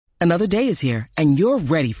Another day is here, and you're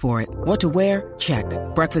ready for it. What to wear? Check.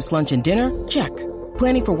 Breakfast, lunch, and dinner? Check.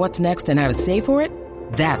 Planning for what's next and how to save for it?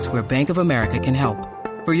 That's where Bank of America can help.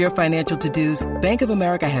 For your financial to-dos, Bank of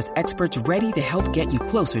America has experts ready to help get you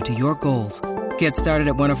closer to your goals. Get started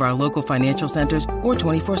at one of our local financial centers or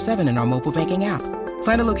 24/7 in our mobile banking app.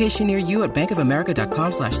 Find a location near you at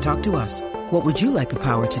bankofamerica.com/talktous. What would you like the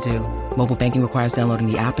power to do? Mobile banking requires downloading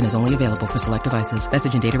the app and is only available for select devices.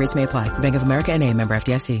 Message and data rates may apply. Bank of America N.A., member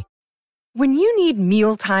FDIC. When you need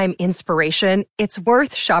mealtime inspiration, it's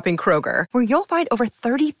worth shopping Kroger, where you'll find over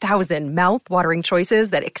 30,000 mouth-watering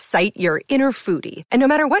choices that excite your inner foodie. And no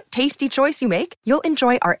matter what tasty choice you make, you'll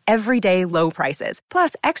enjoy our everyday low prices,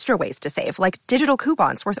 plus extra ways to save, like digital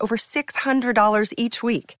coupons worth over $600 each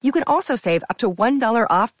week. You can also save up to $1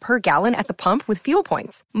 off per gallon at the pump with fuel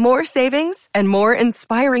points. More savings and more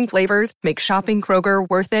inspiring flavors make shopping Kroger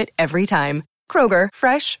worth it every time. Kroger,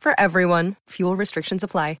 fresh for everyone. Fuel restrictions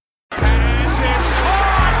apply. Pass is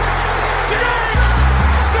caught! Diggs!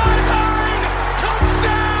 Sideline!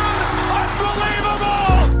 Touchdown!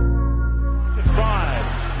 Unbelievable! 5.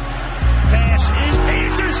 Pass is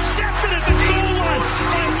intercepted at the goal line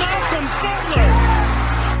by Malcolm Butler.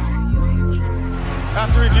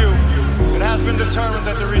 After review, it has been determined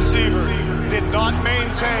that the receiver did not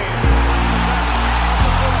maintain possession of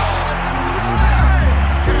the football.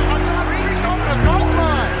 He's over the goal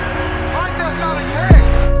line. Why is that not a catch?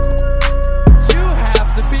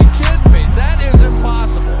 Be kidding me. That is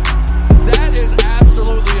impossible. That is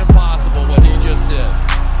absolutely impossible what he just did.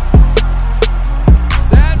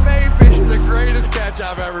 That may be the greatest catch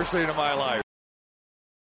I've ever seen in my life.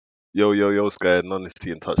 Yo, Sky,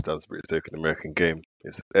 Honesty and Touchdown Spirit Taking American Game.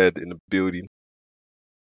 It's Ed in the building.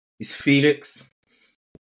 It's Felix.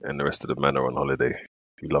 And the rest of the men are on holiday.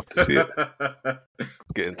 You love to see it.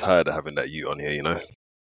 Getting tired of having that you on here, you know?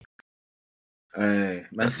 Man,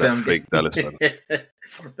 say I'm fake Dallas fan.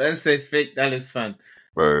 Don't say fake Dallas fan,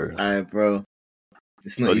 bro. Bro,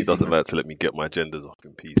 it's not easy. He doesn't like to let me get my genders off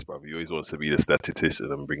in peace, bro. He always wants to be the statistician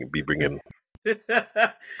and bringing.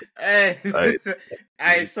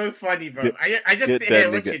 It's so funny, bro. I just sit here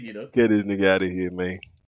watching, you know. Get this nigga out of here, man.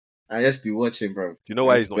 I just be watching, bro. Do you know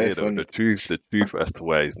why he's not here, though? The truth as to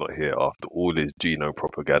why he's not here after all his Geno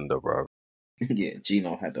propaganda, bro. Yeah,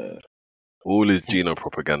 Geno had all his Geno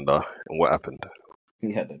propaganda, and what happened?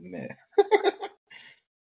 He had a mare.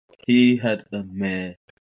 He had a mare.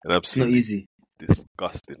 An absolutely it's not easy.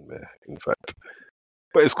 Disgusting mare, in fact.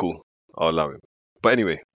 But it's cool. I'll allow him. But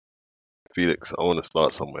anyway, Felix, I want to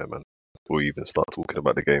start somewhere, man. Before we even start talking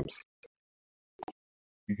about the games.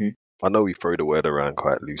 Mm-hmm. I know we throw the word around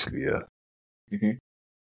quite loosely, yeah. Mm-hmm.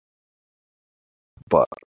 But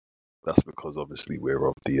that's because obviously we're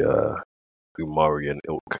of the Umarian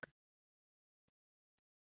ilk.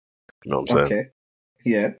 You know what I'm saying? Okay.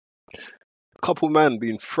 Yeah. Couple man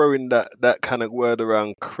been throwing that kind of word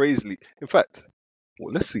around crazily. In fact,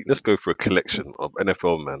 let's go for a collection of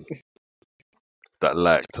NFL men that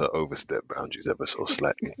like to overstep boundaries ever so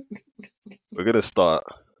slightly. We're gonna start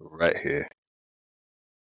right here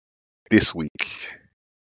this week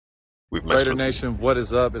with Raider Nation. What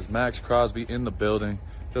is up? It's Max Crosby in the building.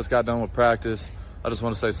 Just got done with practice. I just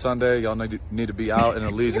want to say Sunday, y'all need to be out in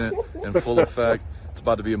Allegiant in full effect. It's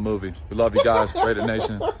about to be a movie. We love you guys. Raider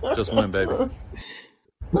Nation. Just win, baby.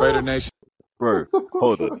 Raider Nation. Bro,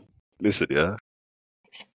 hold on. Listen, yeah.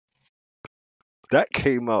 That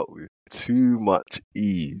came out with too much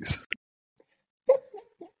ease.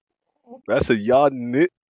 That's a yarn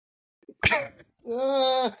knit.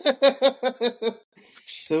 So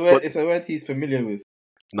it's a word he's familiar with.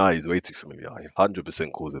 Nah, he's way too familiar. He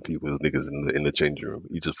 100% calls the people as niggas in the changing room.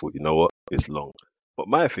 He just thought, you know what? It's long. But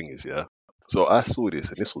my thing is, yeah. So I saw this,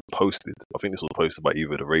 and this was posted. I think this was posted by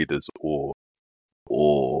either the Raiders or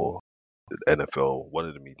the NFL, one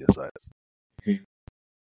of the media sites.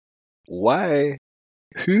 Why?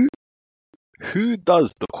 Who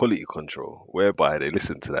does the quality control whereby they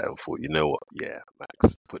listened to that and thought, you know what? Yeah,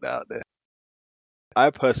 Max, put that out there. I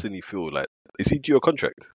personally feel like, is he due a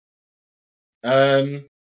contract? I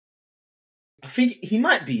think he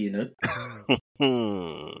might be. You know.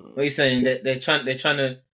 What are you saying? They're trying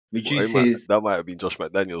to reduce his. That might have been Josh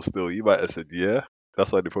McDaniels. Still, you might have said, yeah.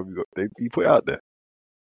 That's why they probably he put it out there.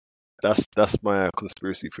 That's my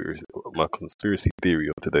conspiracy theory. My conspiracy theory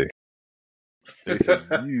of today. They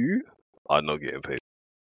said, you are not getting paid.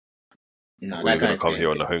 No, we're gonna come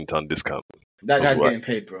here on a hometown discount. That guy's getting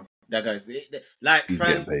paid, bro. That guy's like he's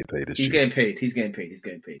getting paid. He's getting paid. He's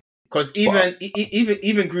getting paid. Because even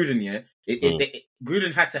Gruden, yeah,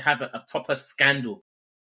 Gruden had to have a proper scandal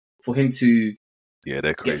for him to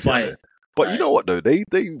they're crazy, get fired. But you know what though? They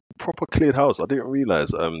proper cleared house. I didn't realize.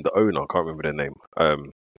 The owner, I can't remember their name.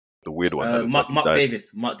 The weird one. That Mark died.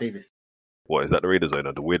 Davis. Mark Davis. What is that? The Raiders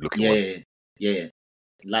owner, the weird looking one. Yeah.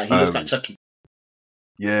 Like he looks like Chucky.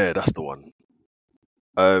 Yeah, that's the one.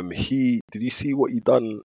 Did you see what he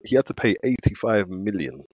done? He had to pay 85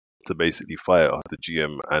 million to basically fire the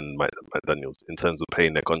GM and McDaniels in terms of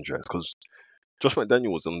paying their contracts, because Josh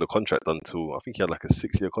McDaniel was on the contract until I think he had like a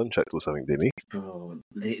 6-year contract or something, didn't he? Bro,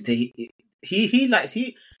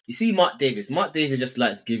 you see Mark Davis. Mark Davis just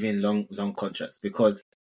likes giving long contracts because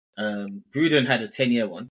Gruden had a 10-year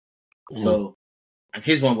one, so and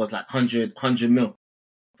his one was like 100 mil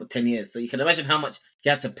for 10 years. So you can imagine how much he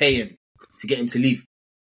had to pay him to get him to leave.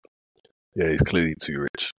 Yeah, he's clearly too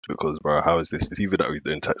rich because, bro, how is this? It's either that or he's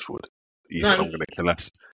doing tax fraud. I'm going to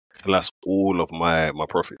collapse all of my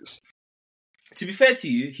profits. To be fair to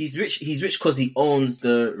you, he's rich. He's rich because he owns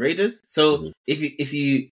the Raiders. So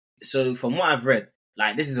so from what I've read,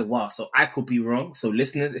 like this is a while, so I could be wrong. So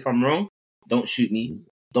listeners, if I'm wrong, don't shoot me,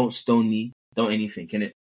 don't stone me, don't anything.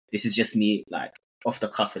 Innit? This is just me, like off the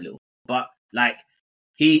cuff a little. But like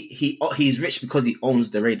he's rich because he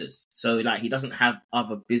owns the Raiders. So like he doesn't have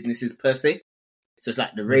other businesses per se. So it's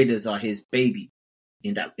like the Raiders are his baby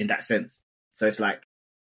in that sense. So it's like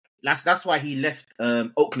that's why he left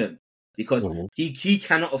Oakland. Because he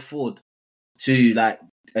cannot afford to like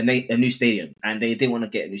a new stadium, and they didn't want to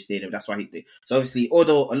get a new stadium. That's why he did. So obviously,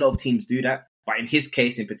 although a lot of teams do that, but in his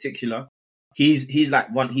case in particular, he's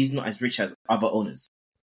like one. He's not as rich as other owners.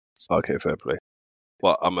 Okay, fair play.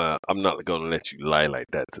 But I'm not gonna let you lie like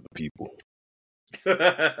that to the people.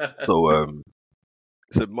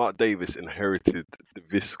 So Mark Davis inherited the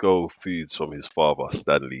Visco Foods from his father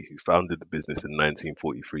Stanley, who founded the business in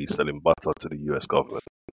 1943, selling butter to the U.S. government.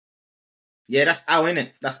 Yeah, that's Al,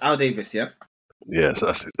 innit? That's Al Davis, yeah? Yeah, so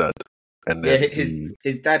that's his dad. And yeah, then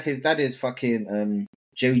his dad is fucking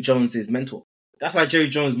Jerry Jones' mentor. That's why Jerry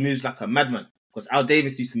Jones moves like a madman. Because Al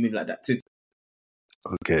Davis used to move like that too.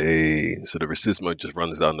 Okay, so the racismo just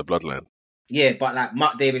runs down the bloodline. Yeah, but like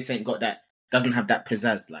Mark Davis ain't got that, doesn't have that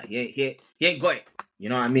pizzazz. Like he ain't got it. You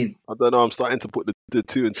know what I mean? I don't know, I'm starting to put the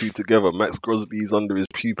two and two together. Max Crosby's under his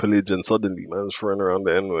pupillage and suddenly man's throwing around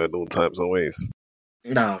the N-word all types of ways.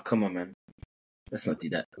 No, come on, man. Let's not do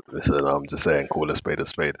that. Listen, I'm just saying, call a spade a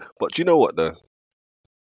spade. But do you know what, though?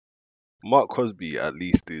 Mark Crosby, at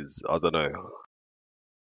least, is, I don't know.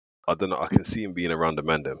 I can see him being around the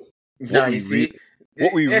man, them.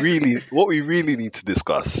 What we really need to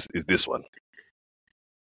discuss is this one.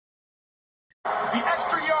 The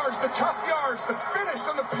extra yards, the tough yards, the finish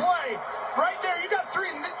on the play. Right there, you got three.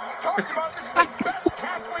 You talked about this is the best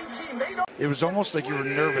tackling team. They don't. It was almost like you were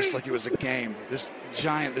nervous, like it was a game. This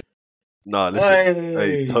giant. Nah, listen.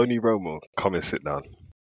 Hey, Tony Romo, come and sit down.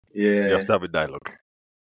 Yeah. You have to have a dialogue.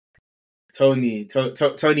 Tony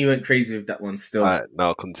went crazy with that one still. All right,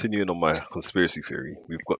 now continuing on my conspiracy theory,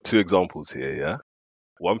 we've got two examples here, yeah?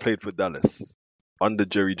 One played for Dallas under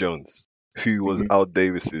Jerry Jones, who was Al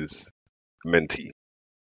Davis's mentee.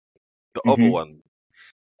 The other one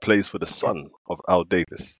plays for the son of Al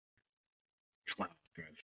Davis.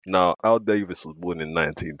 Now, Al Davis was born in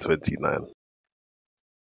 1929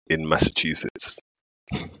 in Massachusetts.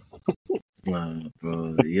 Wow,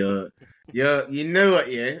 bro, you know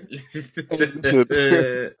what, yeah?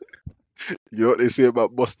 You know what they say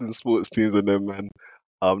about Boston sports teams and them, man?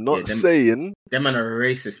 I'm not saying... Them man are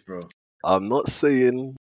racist, bro. I'm not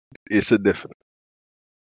saying it's a different.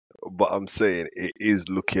 But I'm saying it is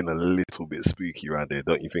looking a little bit spooky around there,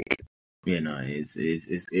 don't you think? Yeah, no, it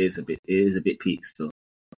is a bit peak still.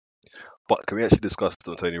 But can we actually discuss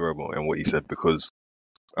Tony Romo and what he said? Because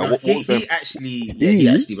he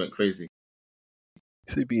actually went crazy.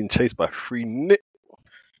 Is he being chased by 3 nit?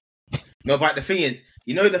 No, but the thing is,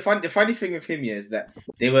 you know, the funny thing with him is that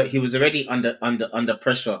he was already under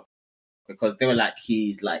pressure because they were like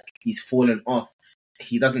he's fallen off.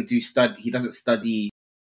 He doesn't study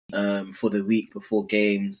for the week before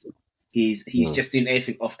games. He's just doing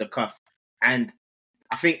everything off the cuff. And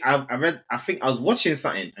I think I was watching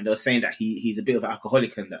something and they were saying that he's a bit of an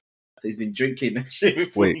alcoholic and that. So he's been drinking and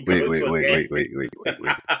shit. Wait. So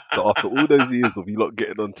after all those years of you lot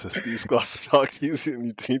getting onto Steve Scarsack, you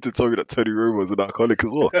need to tell me that Tony Romo was an alcoholic as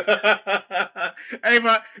well. Hey,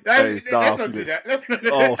 man, let's not do that. You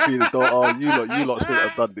lot shouldn't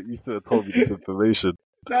have done it. You should have told me this information.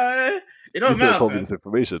 No, it don't matter. Told me this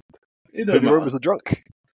information. Tony Romo's a drunk.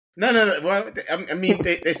 No. Well, I mean,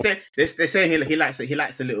 they're saying he likes a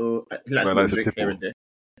little drink here and there.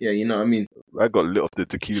 Yeah, you know what I mean. I got lit off the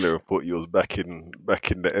tequila and thought he was back in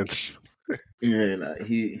the ends. Yeah, like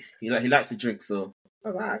he likes to drink, so I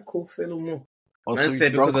was like, cool, say no more. Oh, so he's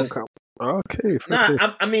drunk Okay.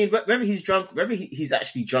 Nah, I mean, whether he's drunk, whether he's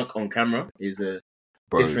actually drunk on camera is a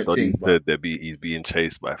Bro, different Donny thing. But said he's being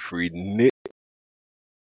chased by 3 nit.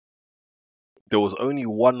 There was only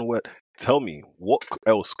one word. Tell me, what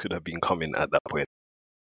else could have been coming at that point?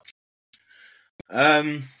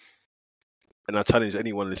 And I challenge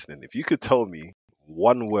anyone listening, if you could tell me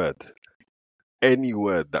one word, any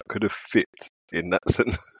word that could have fit in that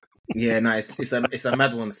sentence. yeah, no, it's a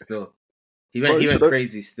mad one still. He Bro, went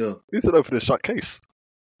crazy still. You should open a shut case.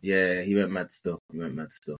 Yeah, he went mad still. I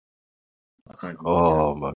can't.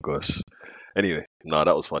 Oh my gosh. Anyway, no,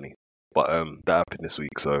 that was funny. But that happened this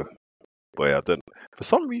week, so boy, I don't. For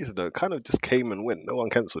some reason, though, it kind of just came and went. No one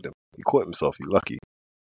cancelled him. He caught himself. He's lucky.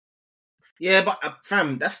 Yeah, but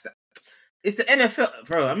fam, it's the NFL,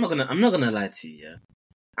 bro. I'm not gonna lie to you. Yeah,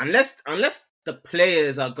 unless the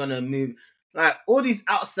players are gonna move, like all these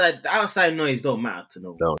outside noise don't matter to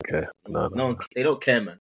no one. Don't care. No. They don't care,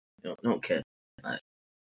 man. They don't care.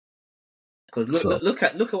 Because look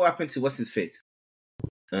at what happened to what's his face,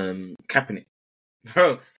 Kaepernick.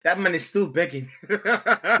 Bro, that man is still begging.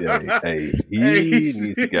 Yeah, he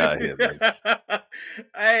needs to get out of here, man.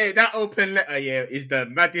 Hey, that open letter, yeah, is the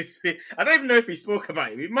maddest thing. I don't even know if he spoke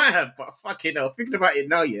about it. We might have, but fucking hell, thinking about it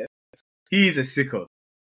now, yeah, he's a sicko.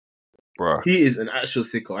 Bro, he is an actual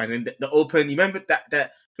sicko. And then the open, you remember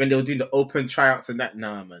that when they were doing the open tryouts and that?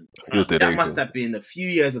 Nah, man, that must have been a few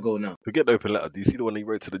years ago now. Forget the open letter. Do you see the one he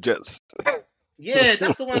wrote to the Jets? Yeah,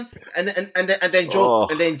 that's the one. And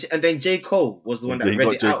then J. Cole was the one that read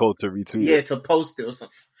it out. J. Cole to retweet. Yeah, to post it or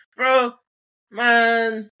something. Bro,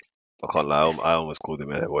 man. I can't lie. I almost called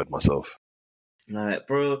him a word myself. Like,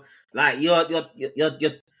 bro, like you're the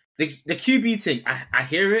QB thing. I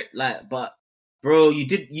hear it, like, but bro,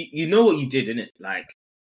 you know what you did, innit? Like,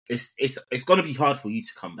 it's gonna be hard for you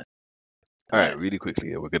to come back. All right, really quickly.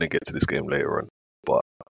 Yeah, we're gonna get to this game later on, but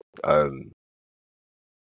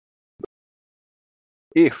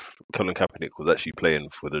if Colin Kaepernick was actually playing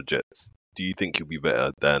for the Jets, do you think he'll be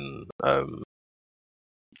better than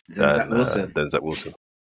Zach Wilson? Than Zach Wilson?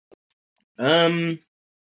 When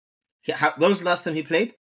was the last time he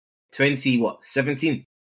played? 17?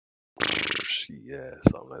 Yeah,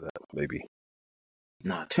 something like that, maybe.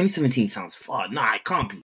 Nah, 2017 sounds far. Nah, it can't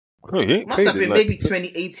be. Oh, it must have been maybe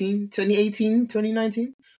 2018,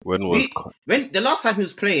 2019. When the last time he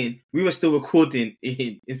was playing, we were still recording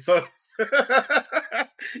in Solace. Do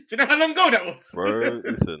you know how long ago that was? Bro,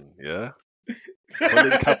 listen, yeah.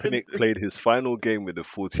 Colin Kaepernick played his final game with the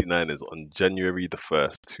 49ers on January the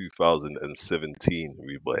 1st, 2017,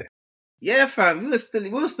 boy. Yeah, fam. We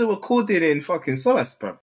were still recording in fucking Solace,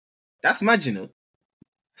 bro. That's mad, you know.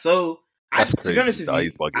 So that's crazy. To be honest with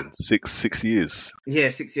you, bugging. 6 years. Yeah,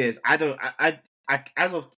 6 years. I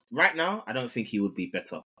as of right now, I don't think he would be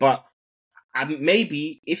better. But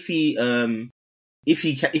maybe if he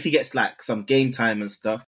gets like some game time and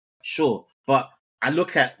stuff, sure. But I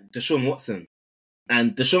look at Deshaun Watson,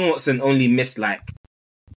 and Deshaun Watson only missed 2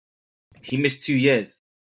 years,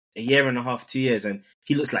 a year and a half, 2 years, and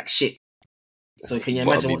he looks like shit. So can you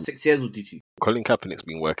imagine what 6 years would do to you? Colin Kaepernick's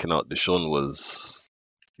been working out. Deshaun was.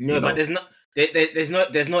 No, but there's no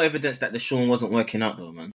evidence that Deshaun wasn't working out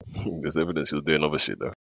though, man. There's evidence he was doing other shit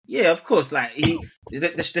though. Yeah, of course. Like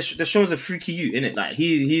Deshaun's a freaky you, innit? Like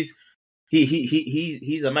he's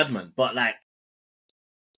a madman. But like,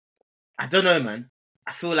 I don't know, man.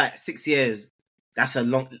 I feel like 6 years. That's a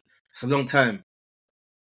long time.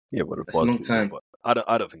 Yeah, but that's a long time. But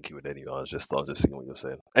I don't think he would anyway. I was just seeing what you're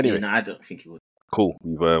saying. Anyway, yeah, no, I don't think he would. Cool.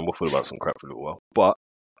 We've waffled about some crap for a little while, but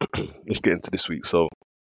let's get into this week. So,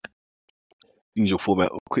 usual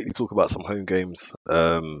format. We'll quickly talk about some home games.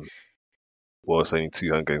 It's only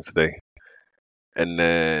 2 home games today, and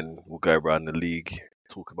then we'll go around the league,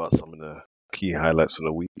 talk about some of the key highlights from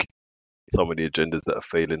the week, some of the agendas that are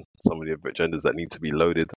failing, some of the agendas that need to be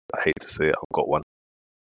loaded. I hate to say it, I've got one.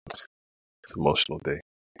 It's an emotional day,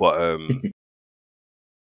 but then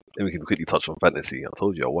we can quickly touch on fantasy. I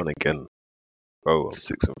told you I won again, bro. I'm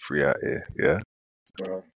 6-3 out here. Yeah,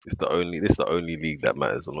 bro. This is the only league that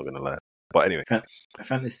matters. I'm not gonna lie. But anyway,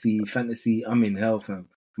 fantasy. I'm in hell, fam.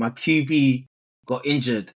 My QB got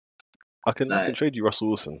injured. I can trade you Russell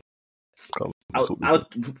Wilson. Come, but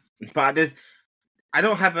I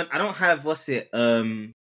don't have what's it?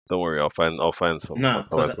 Don't worry, I'll find some. No,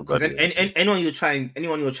 because anyone you'll try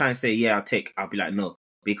and say I'll be like no,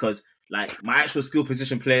 because like my actual skill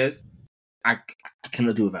position players, I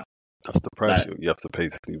cannot do without. That's the price you have to pay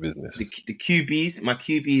to do business. The QBs, my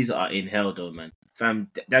QBs are in hell though, man. Fam,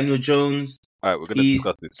 Daniel Jones. All right, we're gonna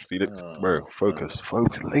discuss this. Felix, bro, focus,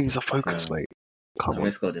 laser focus, mate. Come on,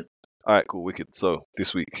 let's go then. All right, cool, wicked. So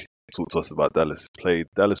this week, talk to us about Dallas.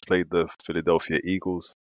 Dallas played the Philadelphia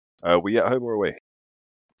Eagles. Were you at home or away?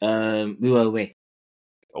 We were away.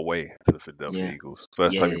 Away to the Philadelphia Eagles.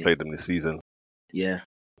 First time you played them this season. Yeah.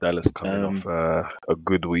 Dallas coming off a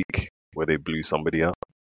good week where they blew somebody out.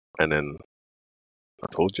 And then I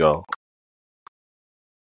told y'all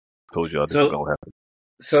this was going to happen.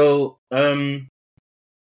 So,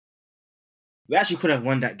 we actually could have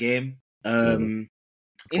won that game. In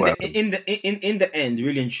the end,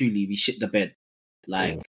 really and truly, we shit the bed.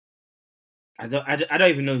 Like, I don't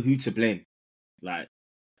even know who to blame. Like,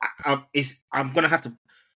 I'm gonna have to.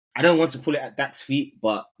 I don't want to pull it at Dak's feet,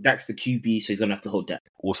 but Dak's the QB, so he's gonna have to hold that.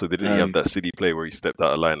 Also, didn't he have that City play where he stepped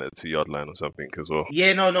out of line at the 2-yard line or something as well?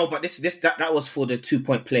 Yeah, no, but that was for the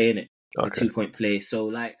 2-point play, innit? Okay. The 2-point play. So,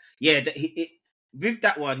 like, yeah, with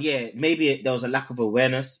that one, yeah, maybe there was a lack of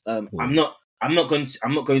awareness. I'm not going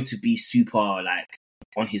to be super like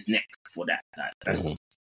on his neck for that. Like, that's.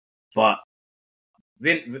 But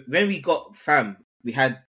when we got we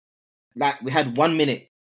had 1 minute.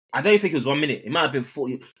 I don't think it was 1 minute. It might have been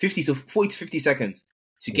 40 to 50 seconds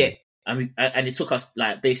to get. And it took us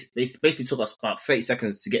like basically took us about 30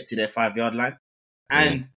 seconds to get to their 5-yard line.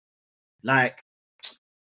 And like,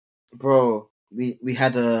 bro, we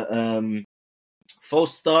had a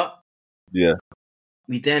false start. Yeah.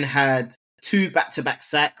 We then had 2 back-to-back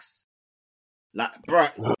sacks. Like, bro,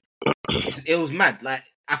 it was mad. Like,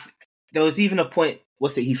 there was even a point.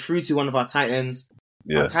 He threw to one of our tight ends.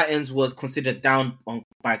 Yeah. Our tight ends was considered down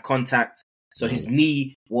by contact, so his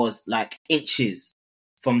knee was like inches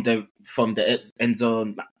from the end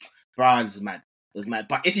zone. Like, bro, it was mad. It was mad.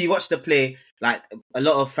 But if you watch the play, like, a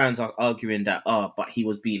lot of fans are arguing that, but he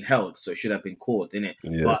was being held, so it should have been called, innit?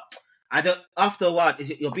 Yeah. But I don't. After a while,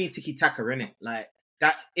 you're being tiki-taka, innit? Like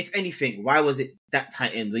that. If anything, why was it that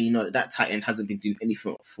tight end when you know that tight end hasn't been doing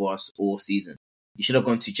anything for us all season? You should have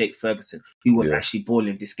gone to Jake Ferguson, who was actually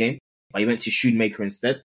balling this game, but he went to Shoemaker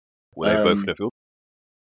instead. Were they both in the field?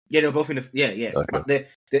 Yeah, they were both in the Okay.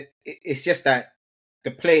 But it's just that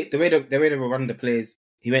the way they were running the plays,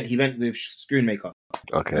 he went with Schoonmaker.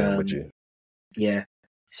 Okay, I'm with you. Yeah.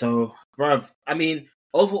 So, bruv, I mean,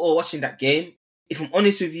 overall, watching that game, if I'm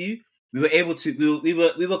honest with you, we were able to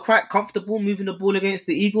we were quite comfortable moving the ball against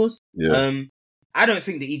the Eagles. Yeah. I don't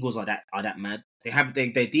think the Eagles are that mad.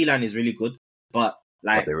 Their D-line is really good, but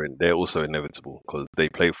like they're also inevitable because they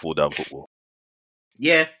play full down football.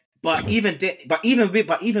 Yeah, but even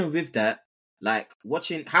with that, like,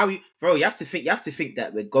 watching how you have to think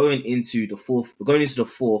that we're going into the fourth,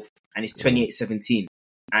 and it's 28-17,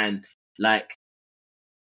 and like,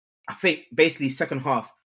 I think basically second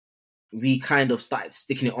half we kind of started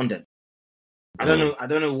sticking it on them. I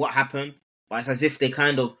don't know what happened, but it's as if they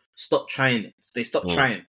kind of stopped trying it. They stopped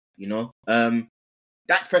trying, you know.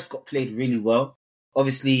 Dak Prescott played really well.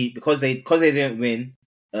 Obviously, because they didn't win.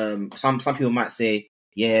 Some people might say,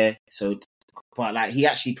 yeah. So, but like, he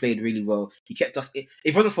actually played really well. He kept us. If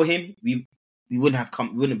it wasn't for him, we wouldn't have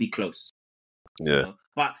come. We wouldn't be close. Yeah. You know?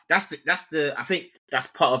 But that's the. I think that's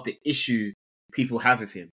part of the issue people have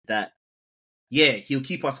with him. That he'll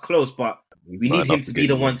keep us close, but we need him to be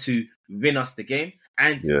the one to win us the game.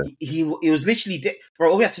 And he was literally,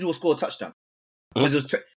 bro. All we had to do was score a touchdown because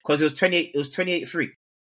it was 28. It was 28-3.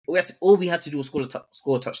 All we had to do was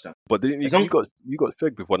score a touchdown. But didn't you got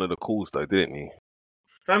shagged with one of the calls though, didn't you?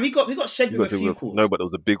 Fam, we got shagged with a few calls. No, but there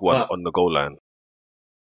was a big one on the goal line.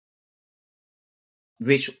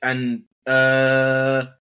 Which and where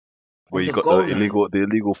you got the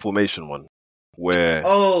illegal formation one, where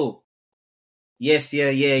yes, yeah.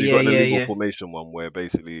 You got the illegal formation one where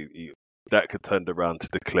basically that could turned around to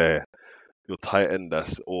declare your tight end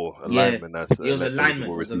or a lineman that's it was a lineman.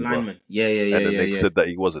 It was a lineman. Yeah. And then they said that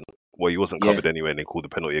he wasn't. Well, he wasn't covered anyway, and they called a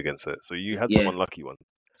penalty against it. So you had some unlucky ones.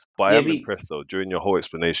 But I am impressed though. During your whole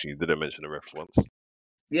explanation, you didn't mention the refs once.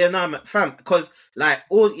 Yeah, no, fam. Because like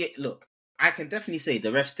look, I can definitely say the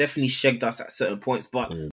refs definitely shagged us at certain points,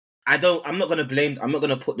 but I'm not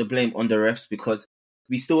gonna put the blame on the refs because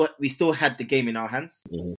we still had the game in our hands.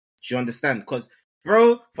 Do you understand? Because,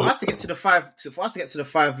 bro, for us to get to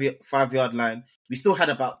the 5 yard line, we still had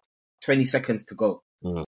about 20 seconds to go.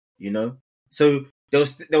 You know, so there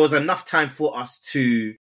was enough time for us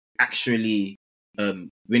to actually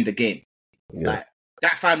win the game. Like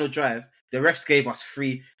that final drive, the refs gave us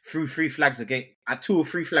three flags against 2 or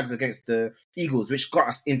 3 flags against the Eagles, which got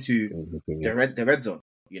us into the red zone.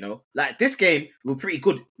 You know, like this game, we were pretty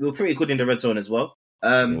good. We were pretty good in the red zone as well.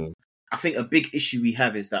 I think a big issue we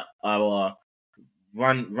have is that our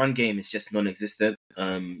run game is just non-existent.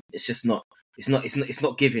 It's just not. It's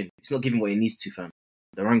not giving. It's not giving what it needs to, fam.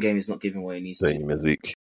 The run game is not giving what it needs to.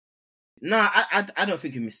 Zeke. No, I don't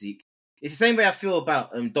think we miss Zeke. It's the same way I feel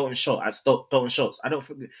about Dalton Schultz. Dalton Schultz. I don't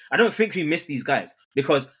think we miss these guys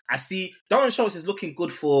because I see Dalton Schultz is looking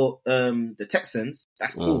good for the Texans.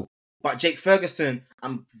 That's cool. But Jake Ferguson,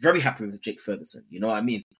 I'm very happy with Jake Ferguson. You know what I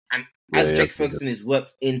mean? And as Jake Ferguson is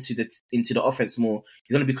worked into the offense more,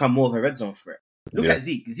 he's going to become more of a red zone threat. Look at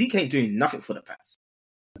Zeke. Zeke ain't doing nothing for the Pats.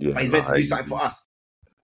 Yeah, but he's meant to do something for us.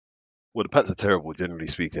 Well, the Pats are terrible, generally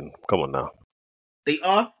speaking. Come on now. They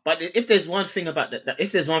are, but if there's one thing about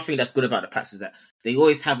if there's one thing that's good about the Pats is that they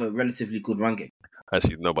always have a relatively good run game.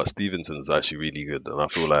 Actually, no, but Stevenson's actually really good, and I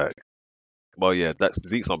feel like, well, yeah,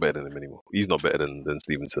 Zeke's not better than him anymore. He's not better than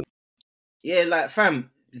Stevenson. Yeah, like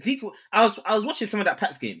fam, Zeke. I was watching some of that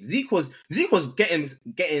Pats game. Zeke was getting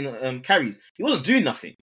carries. He wasn't doing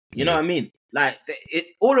nothing. You know what I mean? Like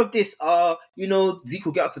all of this, Zeke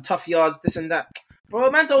will get us the tough yards, this and that.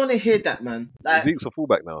 Bro, man, don't want to hear that, man. Like Zeke's a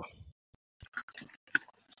fullback now.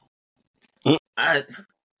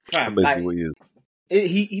 Fam, like, what he is.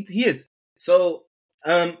 He is. So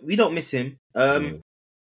we don't miss him. I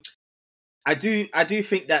do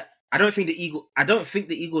think that I don't think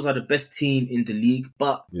the Eagles are the best team in the league,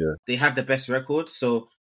 but they have the best record, so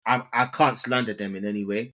I can't slander them in any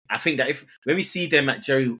way. I think that when we see them at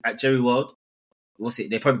Jerry World,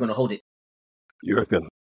 they're probably gonna hold it. You reckon?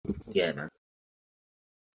 Yeah, man.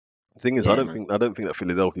 The thing is, I don't think that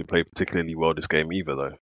Philadelphia played particularly well this game either,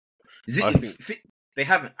 though. They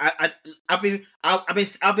haven't. I've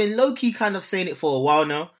been low key kind of saying it for a while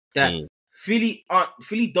now that Philly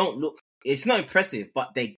don't look. It's not impressive,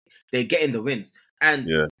 but they're getting the wins. And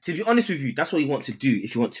to be honest with you, that's what you want to do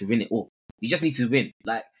if you want to win it all. You just need to win.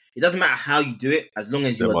 Like it doesn't matter how you do it, as long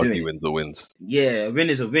as you are doing it. Wins the wins. Yeah, a win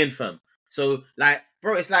is a win, fam. So like,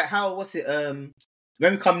 bro, it's like how when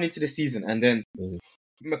we're coming into the season, and then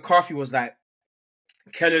McCarthy was like,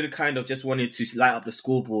 Kellen kind of just wanted to light up the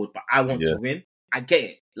scoreboard, but I want to win. I get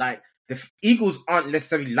it. Like the Eagles aren't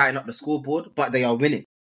necessarily lighting up the scoreboard, but they are winning.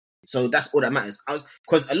 So that's all that matters.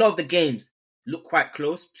 Because a lot of the games look quite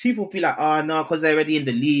close. People be like, "Oh no," because they're already in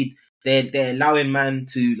the lead. They're allowing man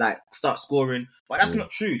to like start scoring, but that's not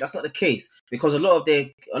true. That's not the case because a lot of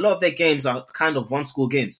their games are kind of one-score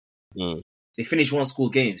games. They finish one-score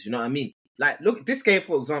games. You know what I mean? Like, look, this game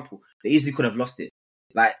for example, they easily could have lost it.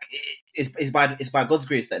 Like, it's by God's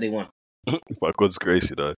grace that they won. By God's grace,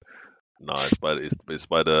 you know. No, it's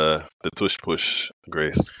by the tush push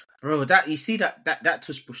grace. Bro, that you see that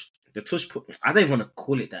tush push, the tush push. I don't even want to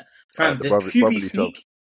call it that. Fam, the QB sneak,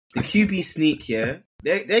 the QB sneak, yeah.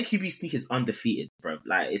 Their QB sneak is undefeated, bro.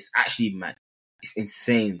 Like it's actually mad. It's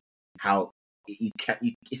insane how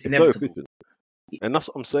it's inevitable. And that's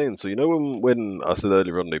what I'm saying. So you know when I said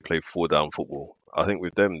earlier on they play 4-down football, I think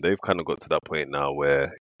with them they've kind of got to that point now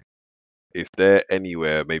where if they're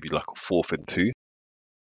anywhere maybe like a 4th and 2,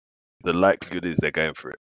 the likelihood is they're going for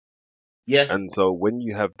it. Yeah. And so when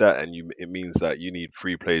you have that, and it means that you need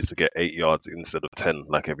 3 plays to get 8 yards instead of 10,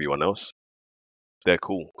 like everyone else, they're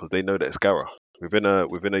cool because they know that it's Gara. Within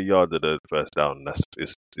a yard of the first down,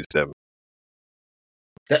 it's them.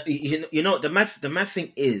 That you know the mad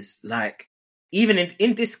thing is like even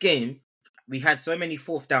in this game we had so many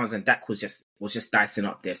 4th downs and Dak was just dicing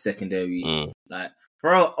up their secondary. Like,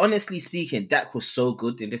 bro, honestly speaking, Dak was so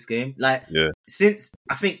good in this game. Like, since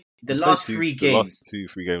I think the last 3 games, the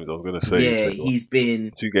last 2-3 games, I was gonna say, he's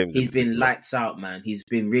been 2 games. He's been lights out, man. He's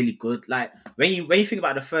been really good. Like when you think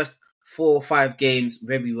about the first 4 or 5 games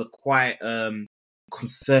where we were quite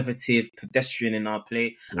conservative, pedestrian in our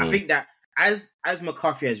play, I think that as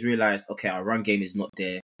McCarthy has realized, okay, our run game is not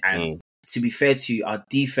there, and to be fair to you, our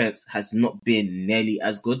defense has not been nearly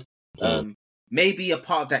as good. Maybe a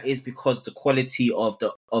part of that is because the quality of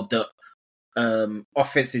the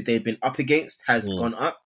offenses they've been up against has gone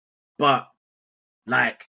up. But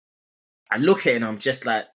like, I look at it and I'm just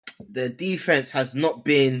like, the defense has not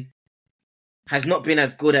been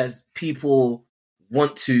as good as people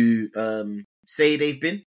want to say they've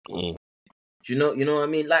been. Do you know what I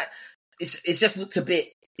mean? Like, it's just looked a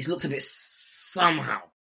bit somehow.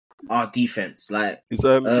 Our defense, like, is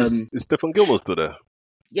Stephon Gilmore still there?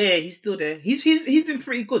 Yeah, he's still there. He's been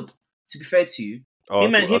pretty good. To be fair to you, I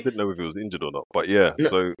didn't know if he was injured or not, but yeah. No.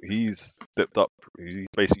 So he's stepped up. He's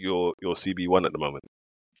basically your CB1 at the moment.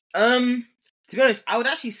 To be honest, I would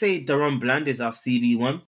actually say Daron Bland is our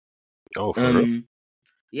CB1. Oh, for real?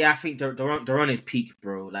 Yeah, I think Daron is peak,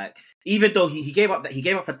 bro. Like, even though he gave up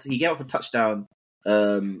a touchdown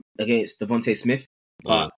against Devontae Smith,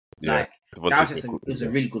 but like that was it was a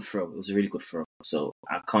really good throw. It was a really good throw. So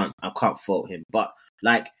I can't fault him. But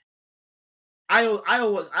like, I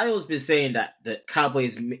always been saying that the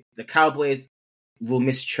Cowboys will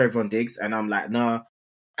miss Trevon Diggs, and I'm like, nah.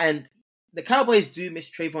 And the Cowboys do miss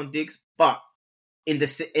Trayvon Diggs, but in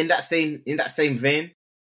that same vein,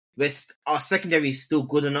 our secondary is still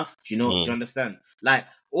good enough. Do you understand? Like,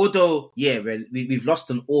 although we've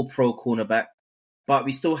lost an All-Pro cornerback, but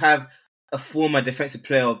we still have a former Defensive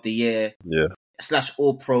Player of the Year /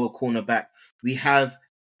 All-Pro cornerback. We have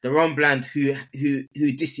Deron Bland, who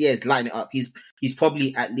this year is lighting it up. He's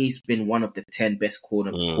probably at least been one of the 10 best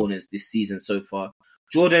corners this season so far.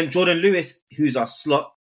 Jordan Lewis, who's our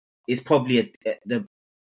slot, is probably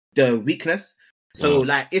the weakness. So,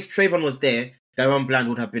 like, if Trayvon was there, Deron Bland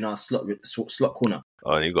would have been our slot corner.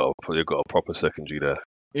 Oh, and you got a proper secondary there.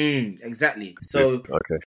 Exactly. So,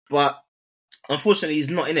 okay. But unfortunately, he's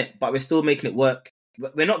not in it. But we're still making it work.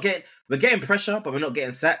 We're getting pressure, but we're not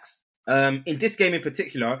getting sacks. In this game in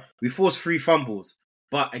particular, we forced 3 fumbles.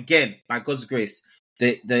 But again, by God's grace,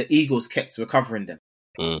 the Eagles kept recovering them.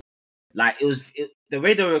 Like, the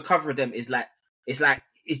way they recovered them is like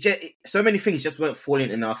so many things just weren't falling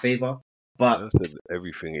in our favor. But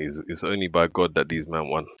everything it's only by God that these men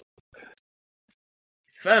won.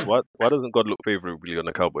 Fam, so why doesn't God look favorably on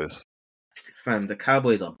the Cowboys? Fam, the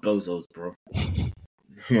Cowboys are bozos, bro.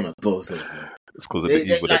 Bozos, man. It's because of the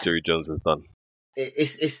evil that Jerry Jones has done.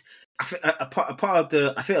 It's I think a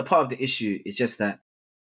part of the issue is just that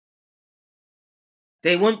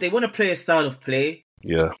they want to play a style of play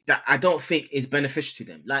that I don't think is beneficial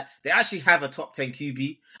to them. Like, they actually have a top 10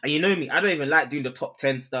 QB, and you know me, I don't even like doing the top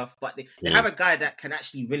 10 stuff, but they have a guy that can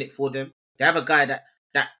actually win it for them. They have a guy that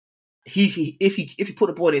he if he put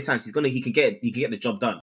the ball in his hands, he can get the job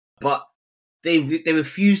done. But they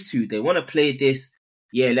refuse to. They want to play this.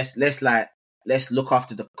 Yeah, let's look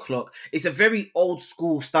after the clock. It's a very old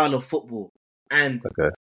school style of football, and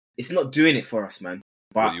it's not doing it for us, man.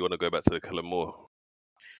 But you want to go back to the Kellen Moore?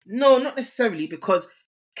 No, not necessarily, because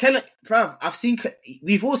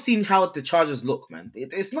we've all seen how the Chargers look, man.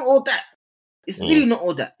 It's not all that. It's really not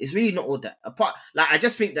all that. It's really not all that. I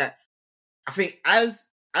just think that as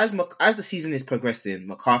the season is progressing,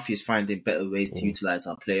 McCarthy is finding better ways to utilize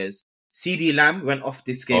our players. CeeDee Lamb went off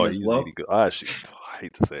this game as well. Really good. I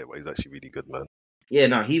hate to say it, but he's actually really good, man. Yeah,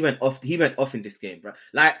 no, he went off in this game, bro.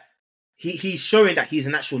 Like, he's showing that he's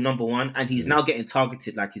an actual number one, and he's now getting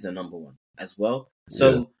targeted like he's a number one as well.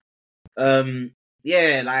 So, like,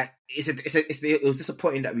 it was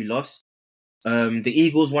disappointing that we lost. The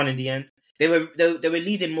Eagles won in the end. They were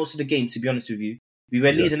leading most of the game, to be honest with you. We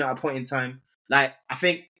were leading at a point in time. Like, I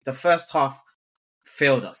think the first half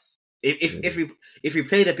failed us. If we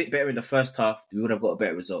played a bit better in the first half, we would have got a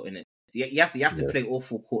better result in it. You have to play all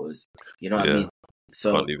 4 quarters. You know what I mean?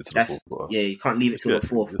 So can't leave it to the fourth quarter. You can't leave it till the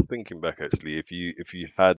fourth. Just thinking back, actually, if you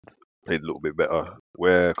had played a little bit better,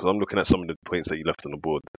 because I'm looking at some of the points that you left on the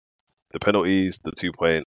board, the penalties, the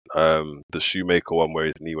 2-point, the Shoemaker one where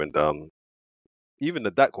his knee went down, even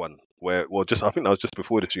the Dak one I think that was just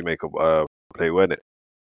before the Shoemaker play, wasn't it?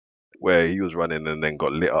 Where he was running and then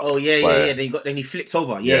got lit up. Oh yeah. Then he flipped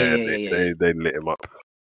over. They lit him up.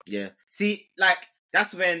 Yeah. See, like,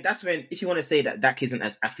 that's when if you want to say that Dak isn't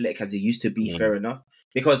as athletic as he used to be, fair enough.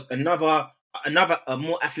 Because a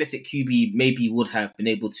more athletic QB maybe would have been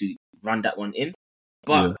able to run that one in.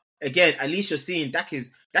 But again, at least you're seeing Dak is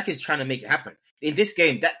trying to make it happen. In this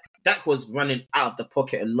game, Dak was running out of the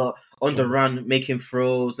pocket a lot, on the run, making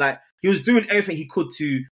throws. Like, he was doing everything he could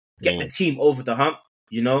to get the team over the hump,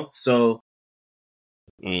 you know? So,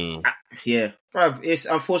 bruv, it's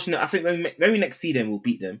unfortunate. I think when we next see them, we'll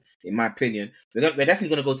beat them, in my opinion. We're definitely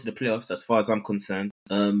going to go to the playoffs, as far as I'm concerned.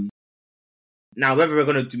 Now, whether we're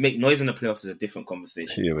going to make noise in the playoffs is a different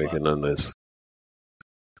conversation. You're making no noise.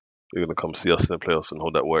 You're going to come see us in the playoffs and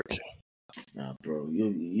hold that work. Nah, bro,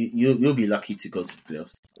 you'll be lucky to go to the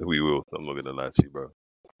playoffs. We will. I'm not going to lie to you, bro.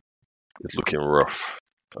 It's looking rough.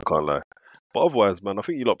 I can't lie. But otherwise, man, I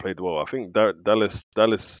think you lot played well. I think Dallas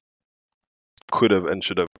could have and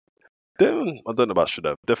should have. I don't know about should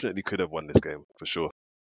have. Definitely could have won this game for sure.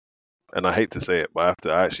 And I hate to say it, but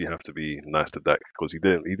I actually have to be nice to Dak, because he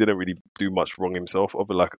didn't really do much wrong himself,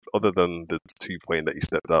 other than the 2-point that he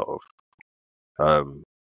stepped out of.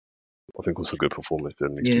 I think it was a good performance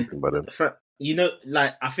generally speaking by then. You know,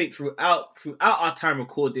 like, I think throughout our time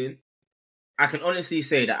recording, I can honestly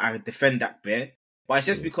say that I defend Dak bare, but it's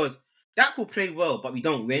just because Dak will play well, but we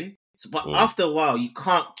don't win. So, but after a while, you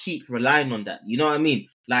can't keep relying on that. You know what I mean?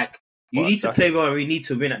 Like, you need to play well and we need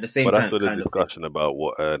to win at the same time. But that's the discussion about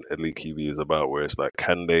what an elite QB is about, where it's like,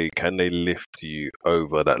 can they lift you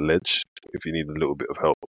over that ledge if you need a little bit of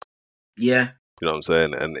help? Yeah. You know what I'm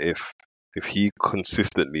saying? And if he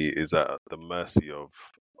consistently is at the mercy of,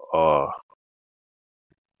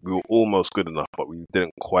 we were almost good enough, but we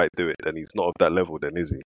didn't quite do it, then he's not of that level then,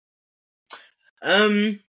 is he?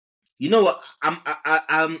 You know what?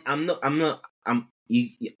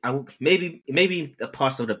 Maybe a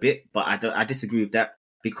part of the bit, but I disagree with that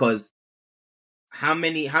because how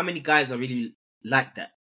many guys are really like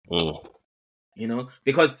that? You know,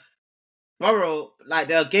 because Burrow, like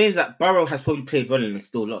there are games that Burrow has probably played well in and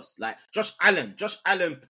still lost. Like Josh Allen,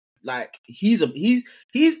 like he's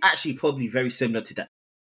actually probably very similar to that.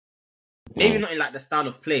 Maybe not in like the style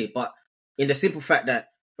of play, but in the simple fact that,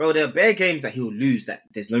 bro, there are bare games that he'll lose that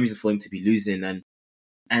there's no reason for him to be losing,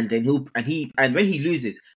 and then when he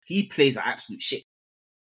loses, he plays like absolute shit.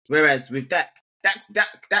 Whereas with Dak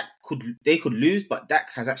they could lose, but Dak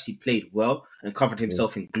has actually played well and covered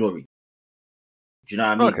himself in glory. Do you know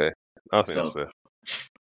what I mean? Okay, I think that's fair.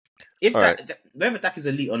 If whether Dak is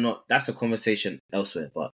elite or not, that's a conversation elsewhere.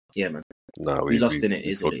 But yeah, man. No, we lost in it.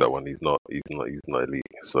 Is what it is. That one. He's not elite.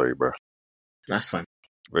 Sorry, bro. That's fine.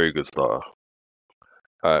 Very good starter.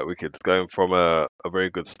 Alright, Wicked. Going from a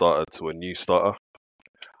very good starter to a new starter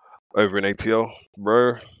over in ATL,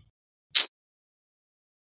 bro.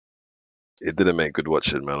 It didn't make good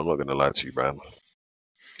watching, man. I'm not gonna lie to you, man.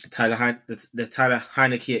 The Tyler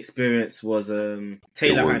Heineke experience was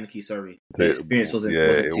Taylor Heineke. Sorry, the experience wasn't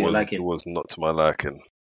to your liking. It was not to my liking.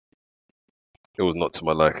 It was not to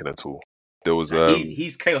my liking at all. There was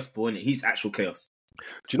he's chaos born. He's actual chaos.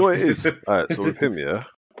 Do you know what it is? Alright, so with him, yeah.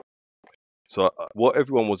 So what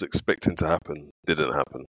everyone was expecting to happen didn't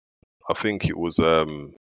happen. I think it was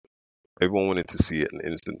everyone wanted to see it an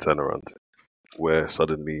instant turnaround, where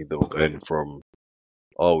suddenly they were going from,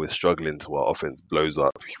 oh, we're struggling, to our offense blows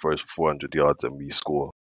up, he throws for 400 yards and we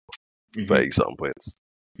score 30-something points.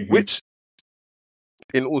 Mm-hmm. Which,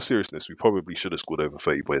 in all seriousness, we probably should have scored over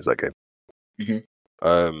 30 points that game.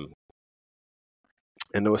 Mm-hmm.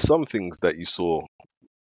 And there were some things that you saw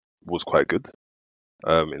was quite good.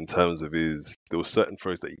 In terms of there were certain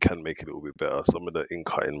throws that he can make a little bit better. Some of the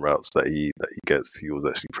in-cutting routes that he gets, he was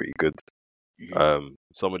actually pretty good. Mm-hmm.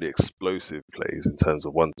 Some of the explosive plays in terms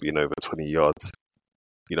of ones being over 20 yards,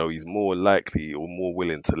 you know, he's more likely or more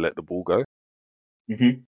willing to let the ball go.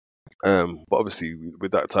 Mm-hmm. But obviously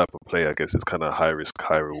with that type of play, I guess it's kind of high risk,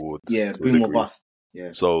 high reward. Yeah, boom or bust.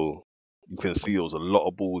 Yeah. So you can see there was a lot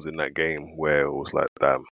of balls in that game where it was like,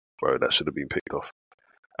 damn, bro, that should have been picked off.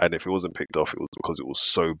 And if it wasn't picked off, it was because it was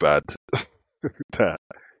so bad that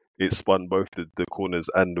it spun both the corners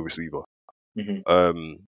and the receiver.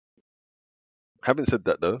 Mm-hmm. Having said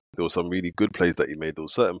that, though, there were some really good plays that he made. There were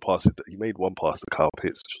certain passes that he made. One pass to Kyle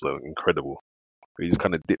Pitts, which was incredible. He just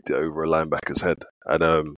kind of dipped it over a linebacker's head.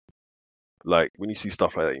 And like when you see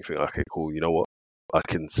stuff like that, you think, okay, cool. You know what? I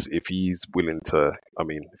can see, if he's willing to. I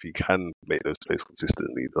mean, if he can make those plays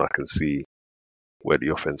consistently, then I can see where the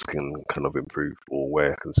offense can kind of improve, or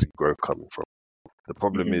where I can see growth coming from. The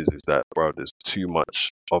problem is that, bro, there's too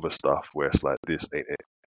much other stuff where it's like, this ain't it.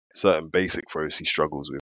 Certain basic throws he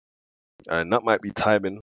struggles with. And that might be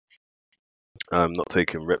timing, not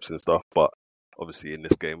taking reps and stuff, but obviously in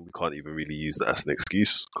this game, we can't even really use that as an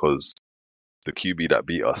excuse, because the QB that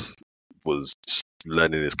beat us was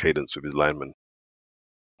learning his cadence with his lineman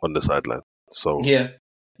on the sideline. So yeah,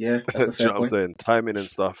 that's a fair you know what I'm saying? Timing and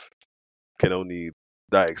stuff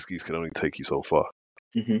that excuse can only take you so far.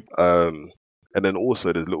 Mm-hmm. And then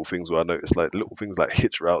also there's little things where I noticed, like little things like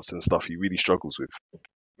hitch routes and stuff he really struggles with.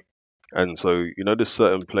 And so, you know, there's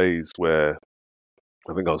certain plays where,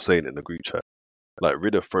 I think I was saying it in the group chat, like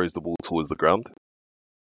Ridder throws the ball towards the ground,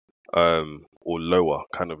 or lower,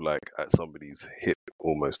 kind of like at somebody's hip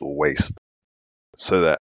almost, or waist, so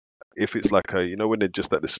that if it's like you know, when they're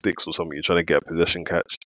just at the sticks or something, you're trying to get a possession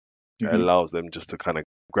catch, it allows them just to kind of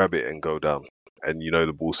grab it and go down, and you know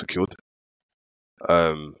the ball's secured.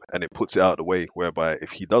 And it puts it out of the way, whereby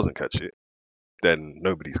if he doesn't catch it, then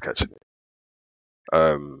nobody's catching it.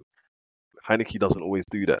 Heineke doesn't always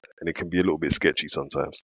do that, and it can be a little bit sketchy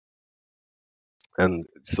sometimes. And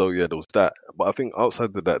so yeah, there was that. But I think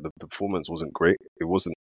outside of that, the performance wasn't great. It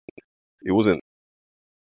wasn't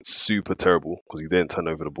super terrible, because he didn't turn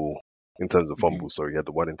over the ball in terms of fumbles. Sorry, he had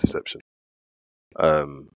the one interception.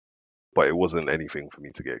 But it wasn't anything for me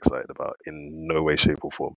to get excited about in no way, shape,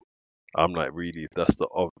 or form. I'm like, really, if that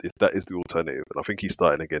is the alternative, and I think he's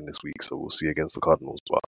starting again this week, so we'll see against the Cardinals.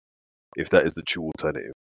 But if that is the true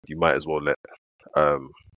alternative, you might as well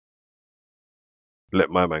let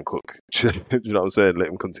my man cook. Do you know what I'm saying? Let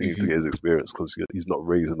him continue to get his experience, because he's not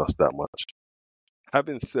raising us that much.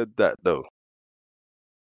 Having said that, though,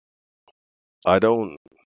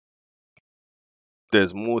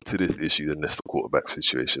 there's more to this issue than just the quarterback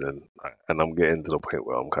situation, and I'm getting to the point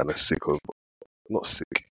where I'm kind of sick of, not sick,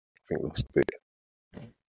 I think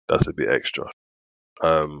that's a bit extra.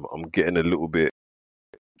 I'm getting a little bit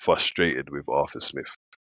frustrated with Arthur Smith.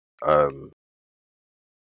 I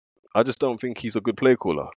just don't think he's a good play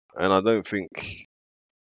caller, and I don't think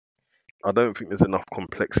there's enough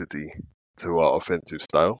complexity to our offensive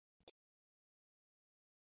style.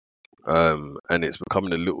 And it's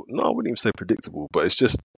becoming a little, no, I wouldn't even say predictable, but it's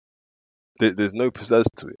just there's no pizzazz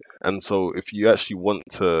to it. And so if you actually want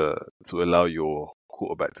to allow your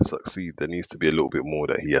quarterback to succeed, there needs to be a little bit more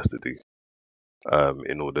that he has to do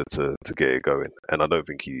in order to get it going. And I don't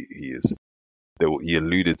think he is. He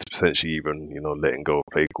alluded to potentially even, letting go of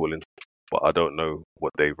play calling, but I don't know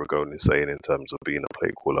what Dave Ragone is saying in terms of being a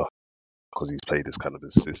play caller, because he's played this kind of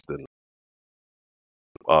assistant.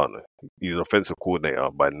 I don't know. He's an offensive coordinator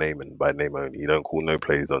by name and by name only. He don't call no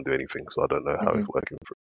plays, don't do anything. So I don't know how it's working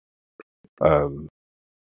for him.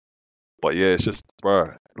 But yeah, it's just,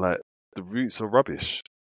 bro, like the routes are rubbish.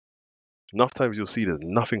 Enough times you'll see there's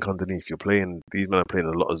nothing underneath. These men are playing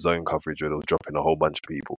a lot of zone coverage where they're dropping a whole bunch of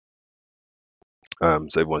people.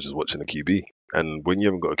 So everyone's just watching the QB. And when you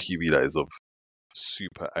haven't got a QB that is of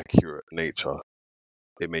super accurate nature,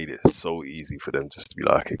 it made it so easy for them just to be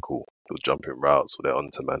like, okay, cool. They'll jump in routes or they're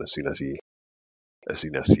onto man as soon as he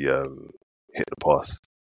hit the pass.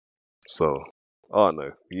 So I don't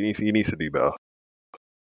know. He needs to do better.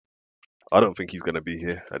 I don't think he's gonna be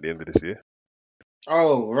here at the end of this year.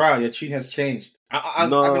 Oh wow, your tune has changed.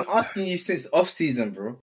 I've been asking you since the off season,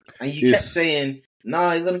 bro, and you kept saying,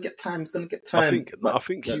 "Nah, he's gonna get time. He's gonna get time." I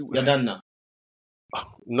think you're done now.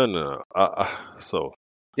 No. So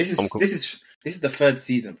this is the third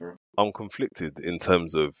season, bro. I'm conflicted in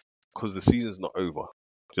terms of, because the season's not over.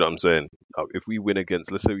 Do you know what I'm saying? If we win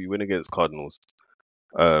let's say we win against Cardinals,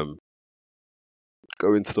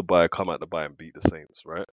 go into the bye, come out the bye and beat the Saints,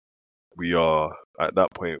 right? We are at that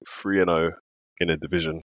point 3-0 in a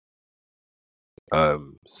division,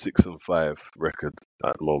 6-5 record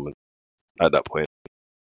at the moment. At that point,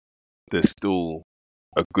 there's still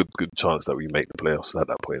a good chance that we make the playoffs at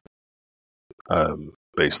that point,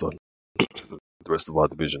 based on the rest of our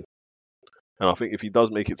division. And I think if he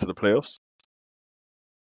does make it to the playoffs,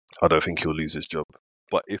 I don't think he'll lose his job.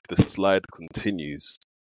 But if the slide continues,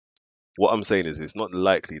 what I'm saying is it's not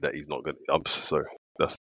likely that he's not going to. I'm sorry,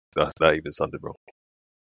 that even sounded wrong.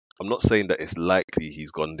 I'm not saying that it's likely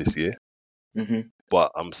he's gone this year,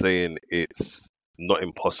 but I'm saying it's not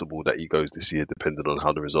impossible that he goes this year, depending on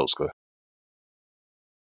how the results go.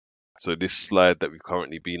 So this slide that we've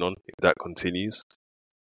currently been on, if that continues,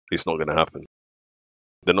 it's not going to happen.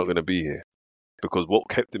 They're not going to be here. Because what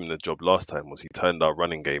kept him in the job last time was he turned our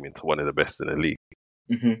running game into one of the best in the league.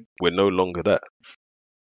 We're no longer that.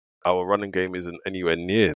 Our running game isn't anywhere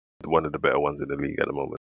near one of the better ones in the league at the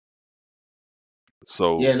moment.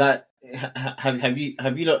 So yeah, like have you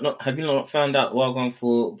not found out Wagwan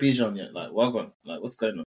for Bijan yet? Like Wagwan, like what's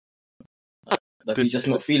going on? Like, does he just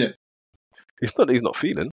not feeling? It's not that he's not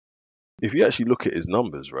feeling. If you actually look at his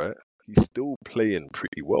numbers, right, he's still playing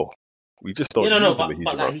pretty well. We just don't.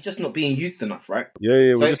 But like he's just not being used enough, right?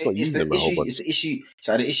 Yeah. So it's the issue.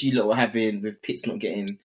 So the issue that we're having with Pitts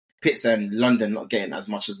and London not getting as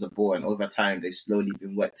much as the ball, and over time they've slowly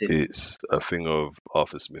been worked in. It's a thing of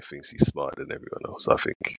Arthur Smith thinks he's smarter than everyone else. I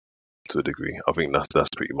think, to a degree, I think that's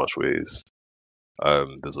pretty much what it is.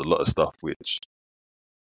 There's a lot of stuff which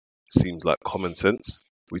seems like common sense,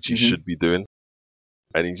 which he should be doing,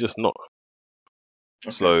 and he's just not.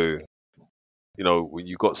 Okay. So, when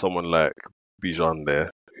you got someone like Bijan there,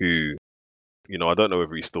 who, I don't know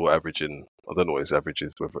whether he's still averaging. I don't know what his average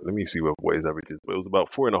is. Let me see what his average is. But it was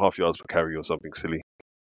about 4.5 yards per carry or something silly.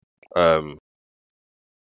 Let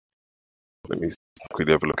me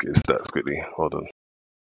quickly have a look at his stats quickly. Hold on.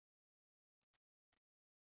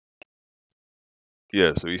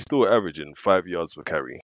 Yeah, so he's still averaging 5 yards per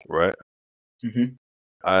carry, right?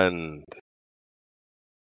 And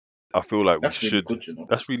I feel like that's really good,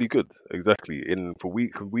 That's really good, exactly. For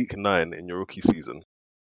week 9 in your rookie season,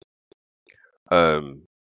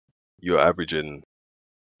 you're averaging.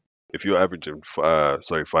 If you're averaging 5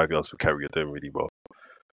 yards per carry, you're doing really well.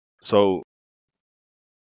 So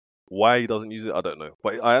why he doesn't use it, I don't know.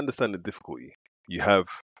 But I understand the difficulty. You have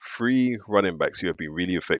 3 running backs who have been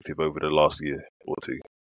really effective over the last year or two.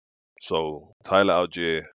 So Tyler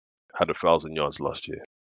Algier had 1,000 yards last year.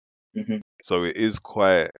 So it is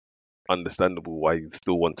quite understandable why you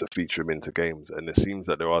still want to feature him into games. And it seems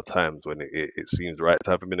that there are times when it seems right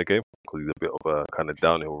to have him in a game, because he's a bit of a kind of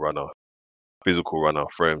downhill runner, physical runner,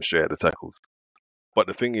 throw him straight at the tackles. But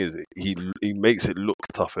the thing is, he makes it look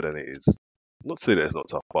tougher than it is. Not to say that it's not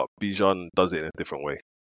tough, but Bijan does it in a different way.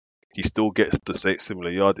 He still gets the same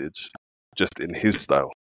similar yardage, just in his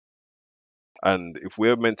style. And if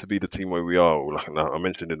we're meant to be the team where we are, like I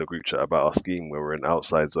mentioned in the group chat about our scheme where we're an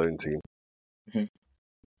outside zone team,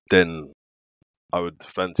 then I would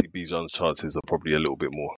fancy Bijan's chances are probably a little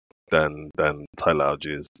bit more than Tyler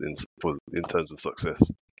Algiers in terms of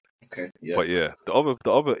success. Okay, yeah. But yeah,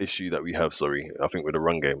 the other issue that we have, I think with the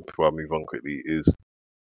run game, before I move on quickly, is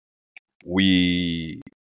we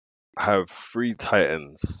have 3 tight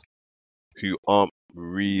ends who aren't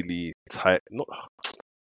really tight.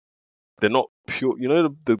 They're not pure. You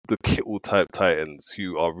know the Kittle type tight ends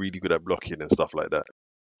who are really good at blocking and stuff like that.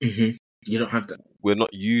 Mm-hmm. You don't have that. We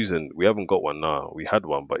haven't got one now. We had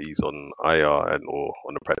one, but he's on IR or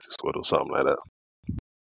on the practice squad or something like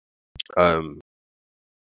that.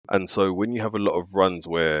 And so when you have a lot of runs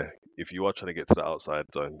where if you are trying to get to the outside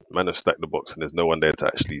zone, man have stacked the box and there's no one there to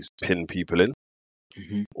actually pin people in,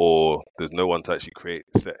 or there's no one to actually create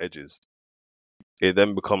set edges, it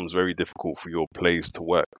then becomes very difficult for your plays to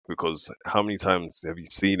work, because how many times have you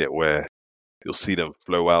seen it where you'll see them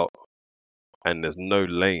flow out and there's no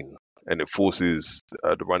lane and it forces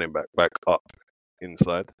the running back up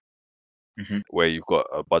inside where you've got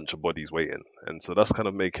a bunch of bodies waiting, and so that's kind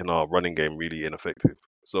of making our running game really ineffective.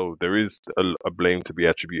 So there is a blame to be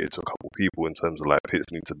attributed to a couple of people in terms of like Pitts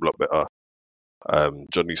need to block better,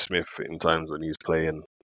 Johnny Smith in times when he's playing,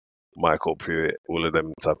 Michael Pruitt, all of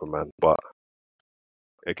them type of man. But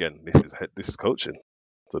again, this is coaching,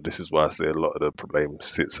 so this is why I say a lot of the blame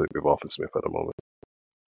sits with Arthur Smith at the moment.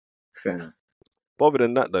 Fair enough. But other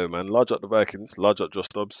than that, though, man, large up the Vikings, large up Josh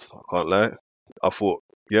Dobbs. I can't lie. I thought,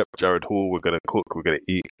 yep, Jared Hall, we're gonna cook, we're gonna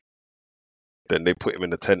eat. Then they put him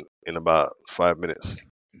in the tent in about 5 minutes.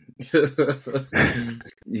 Yeah,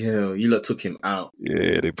 you lot took him out.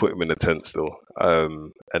 Yeah, they put him in the tent still.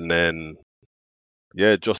 And then,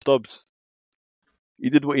 yeah, Josh Dobbs,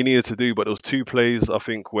 he did what he needed to do, but there was 2 plays, I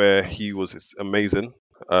think, where he was amazing.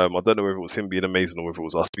 I don't know whether it was him being amazing or whether it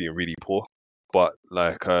was us being really poor. But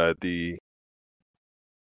like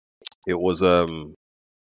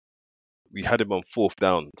we had him on 4th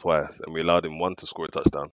down twice, and we allowed him one to score a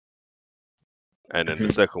touchdown. And then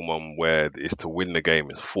the second one, where it's to win the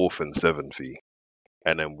game, is 4th and 7 fee,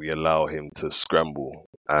 and then we allow him to scramble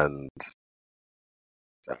and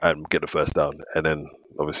get the first down. And then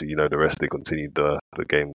obviously, you know, the rest, they continued the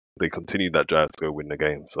game. They continued that drive to go win the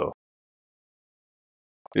game. So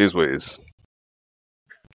it is what it is.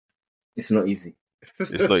 It's not easy.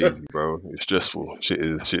 It's not easy, bro. It's stressful. Shit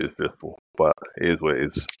is stressful. But it is what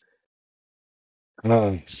it is.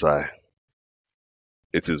 Sigh.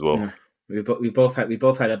 It is well. Yeah. We both had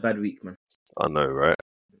a bad week, man. I know, right?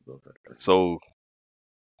 So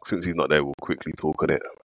since he's not there, we'll quickly talk on it.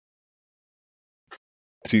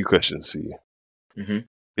 2 questions for you.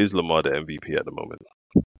 Is Lamar the MVP at the moment?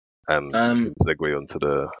 And segue onto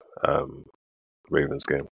the Ravens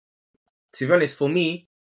game. To be honest, for me,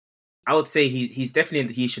 I would say he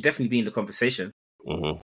should definitely be in the conversation.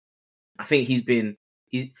 I think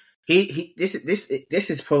this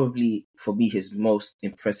is probably for me his most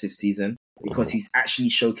impressive season, because he's actually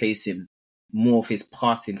showcasing more of his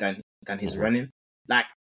passing than his running. Like,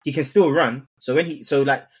 he can still run. So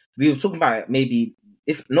like we were talking about it, maybe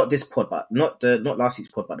if not this pod, but not last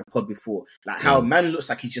week's pod, but the pod before, like how man looks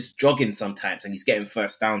like he's just jogging sometimes and he's getting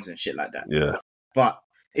first downs and shit like that. Yeah. But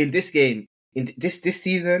in this game, in this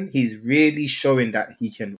season, he's really showing that he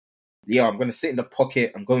can. Yeah, I'm going to sit in the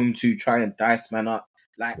pocket. I'm going to try and dice man up.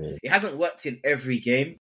 Like, it hasn't worked in every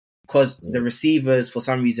game because the receivers, for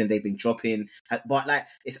some reason, they've been dropping. But like,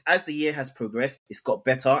 it's as the year has progressed, it's got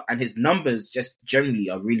better, and his numbers just generally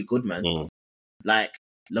are really good, man. Like,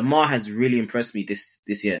 Lamar has really impressed me this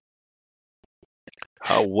year.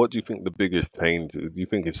 What do you think the biggest change is? Do you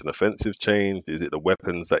think it's an offensive change? Is it the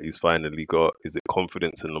weapons that he's finally got? Is it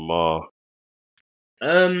confidence in Lamar?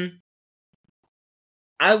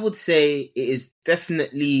 I would say it is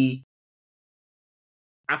definitely.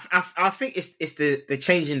 I think it's the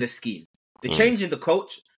change in the scheme. The change in the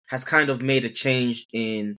coach has kind of made a change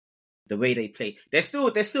in the way they play. They're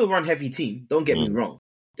still run heavy team. Don't get me wrong.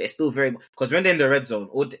 They're still very, because when they're in the red zone,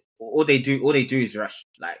 all they do is rush.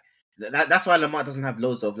 Like that's why Lamar doesn't have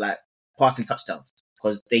loads of like passing touchdowns,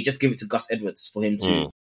 because they just give it to Gus Edwards for him to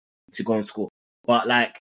go and score. But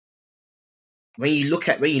like when you look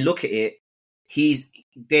at it,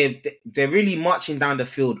 they're really marching down the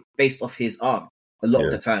field based off his arm a lot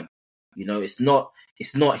of the time. You know, it's not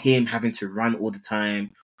him having to run all the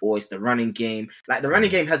time, or it's the running game. Like the running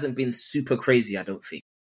game hasn't been super crazy, I don't think,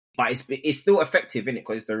 but it's still effective, isn't it?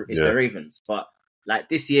 Because it's the Ravens. But like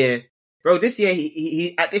this year,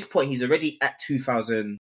 he at this point he's already at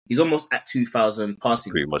 2,000. He's almost at 2,000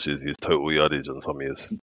 passing. Pretty much his total yardage on some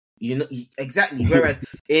years. You know, exactly. Whereas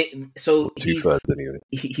he's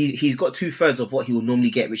got 2/3 of what he will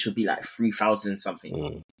normally get, which would be like 3,000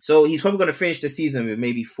 something. So he's probably going to finish the season with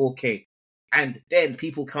maybe 4K. And then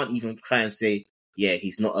people can't even try and say, yeah,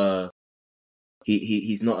 he's not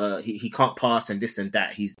he can't pass and this and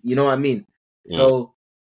that. He's, you know what I mean? Yeah. So,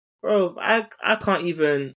 bro, I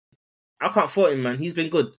can't fault him, man. He's been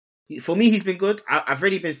good. For me, he's been good. I've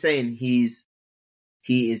already been saying he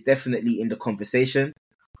is definitely in the conversation.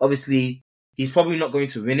 Obviously, he's probably not going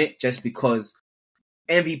to win it just because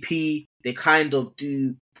MVP, they kind of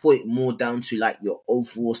do put it more down to like your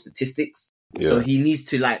overall statistics. Yeah. So he needs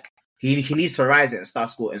to like he needs to rise it and start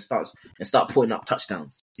scoring and start putting up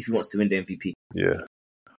touchdowns if he wants to win the MVP. Yeah.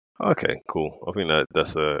 Okay, cool. I think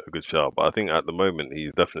that's a good shout. But I think at the moment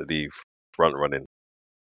he's definitely front running.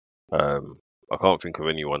 I can't think of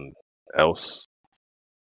anyone else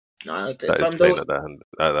that is playing at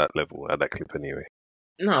that level, at that clip anyway.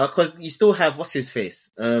 No, because you still have what's his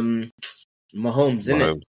face, Mahomes, isn't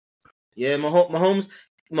it? Yeah, Mahomes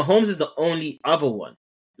is the only other one.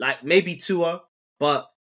 Like maybe Tua, but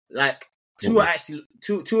like Tua actually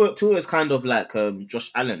Tua is kind of like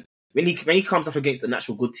Josh Allen when he comes up against an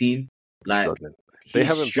actual good team. Like they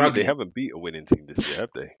haven't beat a winning team this year, have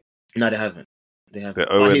they? No, they haven't.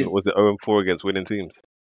 Was it 0-4 against winning teams?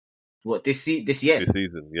 What this year? This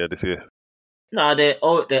season, yeah, this year. No, they're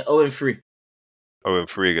 0-3.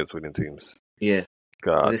 0-3 against winning teams. Yeah,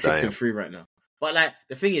 God, they're 6-3 right now. But like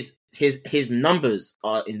the thing is, his numbers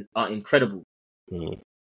are incredible. Mm.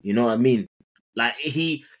 You know what I mean? Like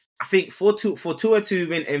I think for Tua to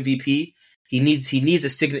win MVP, he needs a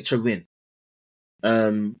signature win.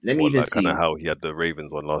 Let me even see. Kind of how he had the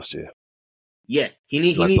Ravens one last year. Yeah, he'll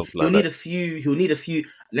need a few.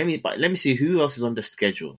 Let me see who else is on the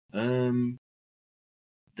schedule. The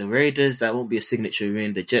Raiders, that won't be a signature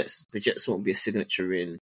win. The Jets won't be a signature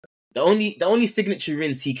win. The only signature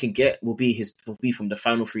wins he can get will be from the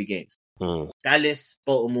final 3 games. Dallas,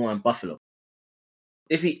 Baltimore, and Buffalo.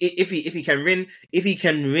 If he can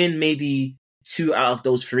win maybe 2 out of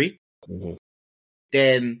those 3,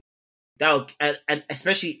 then that'll and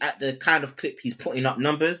especially at the kind of clip he's putting up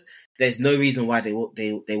numbers, there's no reason why they won't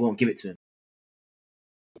give it to him.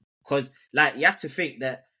 Because like you have to think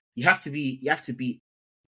that you have to be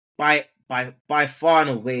by far and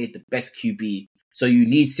away the best QB. So you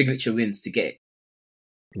need signature wins to get it.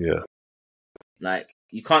 Yeah. Like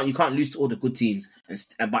you can't lose to all the good teams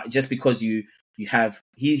but just because you have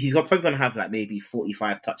he's probably gonna have like maybe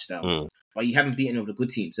 45 touchdowns, but you haven't beaten all the good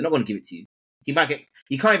teams. They're not gonna give it to you. He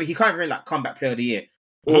can't even win like comeback player of the year,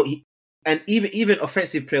 or even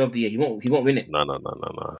offensive player of the year. He won't win it.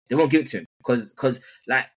 No. They won't give it to him because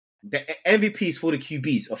like the MVP is for the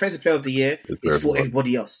QBs. Offensive player of the year is for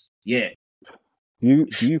everybody else. Yeah. Do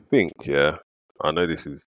you think? Yeah, I know this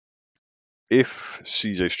is if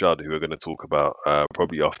CJ Stroud, who we're going to talk about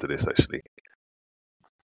probably after this actually,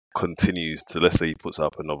 continues to, let's say he puts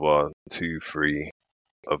up another 2-3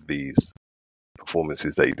 of these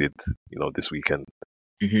performances that he did, this weekend.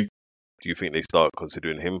 Mm-hmm. Do you think they start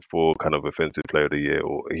considering him for kind of offensive player of the year,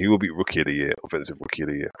 or he will be rookie of the year, offensive rookie of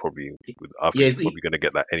the year? Probably. I think he's probably going to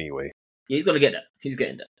get that anyway. Yeah, he's going to get that. He's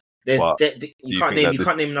getting that. You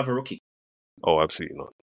can't name another rookie. Oh, absolutely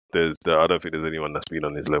not. I don't think there's anyone that's been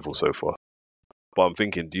on his level so far. But I'm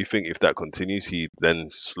thinking, do you think if that continues, he then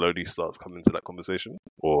slowly starts coming to that conversation?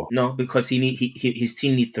 Or no, because his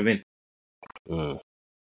team needs to win.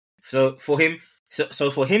 So for him,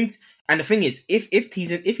 and the thing is, if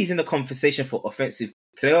he's in the conversation for offensive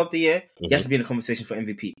player of the year, he has to be in the conversation for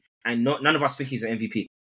MVP, and none of us think he's an MVP.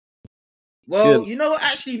 Well, yeah.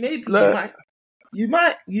 Actually, maybe you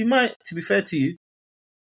might. To be fair to you,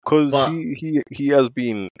 because he has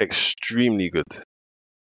been extremely good.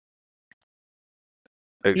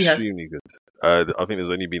 Extremely good. I think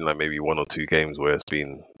there's only been like maybe 1 or 2 games where it's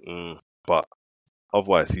been, but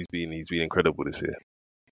otherwise he's been incredible this year.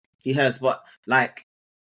 He has, but like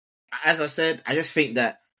as I said, I just think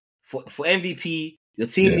that for MVP, your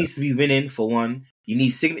team needs to be winning. For 1, you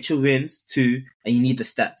need signature wins. 2, and you need the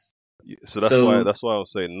stats. Yeah, so that's why I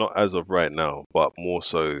was saying not as of right now, but more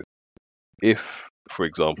so if, for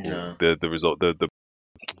example, the result, the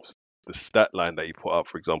stat line that he put up,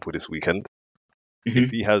 for example, this weekend.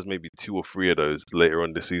 If he has maybe 2 or 3 of those later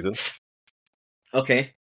on this season,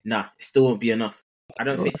 okay, it still won't be enough. I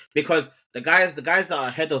don't think, because the guys that are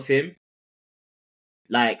ahead of him,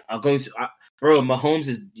 like, are going to, Mahomes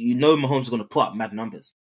is going to put up mad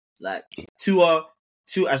numbers. Like Tua,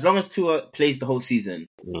 as long as Tua plays the whole season,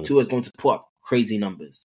 Tua is going to put up crazy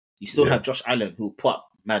numbers. You still have Josh Allen who will put up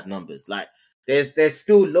mad numbers. Like there's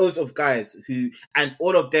still loads of guys who, and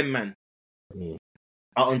all of them, man.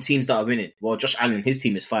 Are on teams that are winning. Well, Josh Allen, his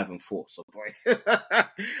team is 5-4. So boy,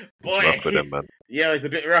 rough for them, man. Yeah, it's a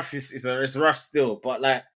bit rough. It's rough still, but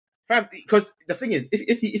like because the thing is,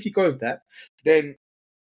 if you go with that, then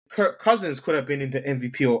Kirk Cousins could have been in the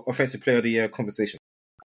MVP or Offensive Player of the Year conversation.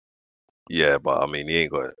 Yeah, but I mean, he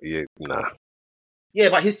ain't got. Nah. Yeah,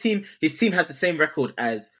 but his team has the same record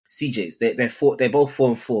as CJ's. They're both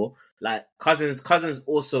 4-4. Like Cousins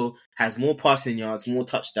also has more passing yards, more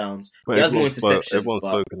touchdowns. But he has more interceptions. Everyone's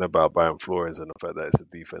spoken about Brian Flores and the fact that it's the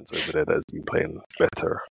defense over there that's been playing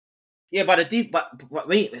better. Yeah, but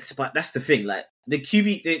but that's the thing. Like the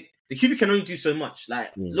QB, the QB can only do so much.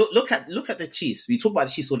 Like look at the Chiefs. We talk about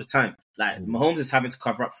the Chiefs all the time. Like Mahomes is having to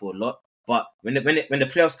cover up for a lot, but when the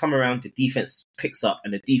playoffs come around, the defense picks up,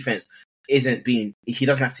 and the defense he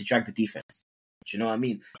doesn't have to drag the defense. Do you know what I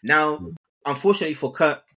mean? Now, unfortunately for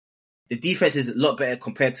Kirk, the defense is a lot better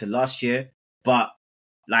compared to last year, but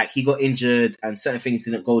like he got injured and certain things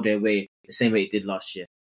didn't go their way the same way it did last year.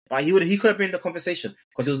 But he could have been in the conversation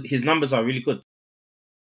because his numbers are really good.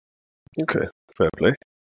 Okay, fair play.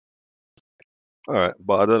 All right,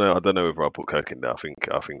 but I don't know if I put Kirk in there. I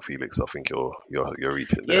think Felix. I think you're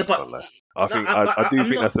reaching there. Yeah, but I do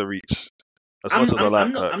think that's a reach. I'm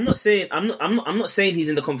not saying he's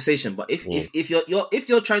in the conversation, but if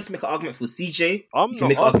you're trying to make an argument for CJ, I'm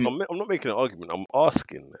not making an argument. I'm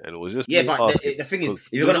asking, and it was just the thing is, if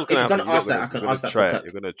you're gonna ask that, I can ask that for Kirk.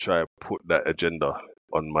 You're gonna try and put that agenda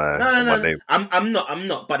on my name. I'm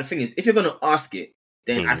not. But the thing is, if you're gonna ask it,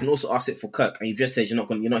 then I can also ask it for Kirk. And you've just said you're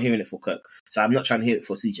not hearing it for Kirk, so I'm not trying to hear it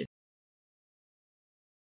for CJ.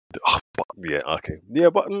 Yeah, okay. Yeah,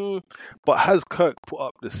 but has Kirk put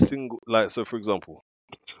up the single, like, so for example,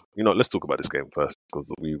 let's talk about this game first,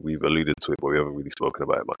 because we've alluded to it, but we haven't really spoken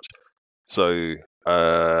about it much. So,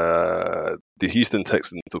 the Houston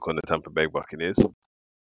Texans took on the Tampa Bay Buccaneers,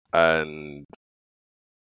 and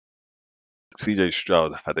CJ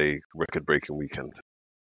Stroud had a record-breaking weekend.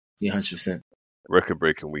 Yeah, 100%.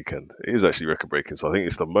 Record-breaking weekend. It is actually record-breaking, so I think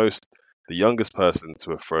it's the youngest person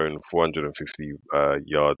to have thrown 450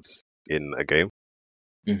 yards in a game.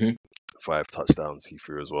 5 touchdowns he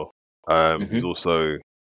threw as well. He's also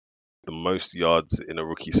the most yards in a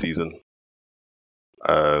rookie season.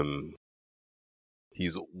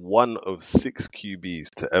 He's one of 6 QBs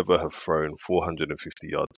to ever have thrown 450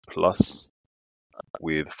 yards plus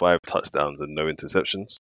with 5 touchdowns and no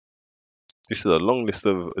interceptions. This is a long list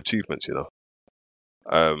of achievements,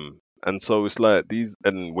 And so it's like these,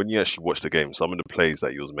 and when you actually watch the game, some of the plays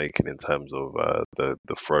that he was making in terms of the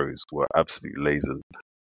throws were absolute lasers.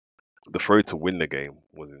 The throw to win the game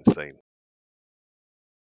was insane.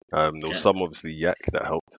 There was some obviously yak that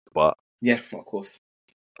helped, but yeah, of course,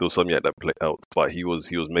 there was some yak that helped, but he was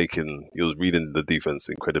reading the defense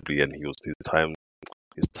incredibly, and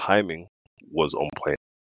his timing was on point,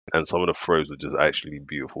 and some of the throws were just actually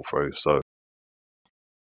beautiful throws. So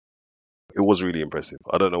it was really impressive.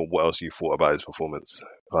 I don't know what else you thought about his performance.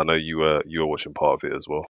 I know you were watching part of it as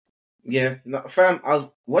well. Yeah, no, fam, I was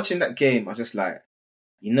watching that game. I was just like,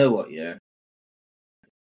 you know what? Yeah,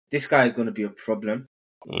 this guy is going to be a problem.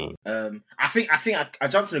 I think I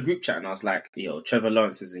jumped in a group chat and I was like, yo, Trevor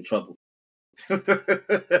Lawrence is in trouble.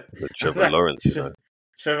 Trevor Lawrence,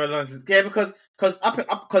 Trevor Lawrence is, yeah, because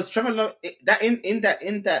Trevor Lawrence in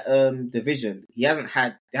that division, there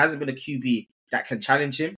hasn't been a QB that can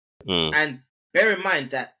challenge him. And bear in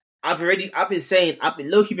mind that I've been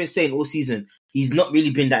low-key been saying all season, he's not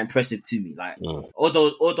really been that impressive to me. Like,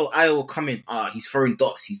 although I will come in, he's throwing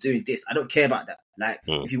dots, he's doing this. I don't care about that. Like,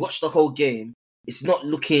 if you watch the whole game, it's not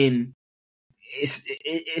looking,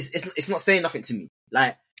 it's not saying nothing to me.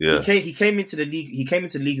 Like, he came into the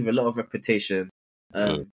league with a lot of reputation.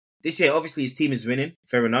 This year, obviously, his team is winning,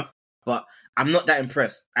 fair enough, but I'm not that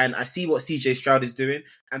impressed. And I see what CJ Stroud is doing.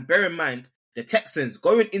 And bear in mind, the Texans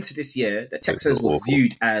going into this year, were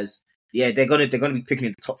viewed as, they're gonna be picking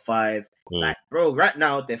in the top 5. Like, bro, right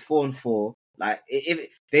now they're 4-4. Like, if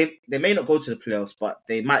they may not go to the playoffs, but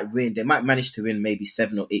they might win. They might manage to win maybe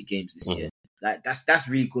 7 or 8 games this year. Like, that's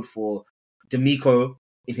really good for DeMeco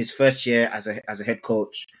in his first year as a head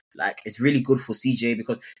coach. Like, it's really good for CJ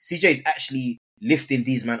because CJ is actually lifting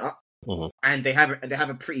these men up, and they have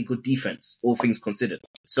a pretty good defense, all things considered.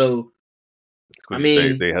 So, I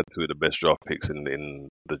mean, they had 2 of the best draft picks in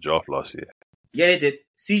the draft last year. Yeah, they did.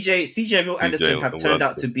 CJ and Will Anderson have turned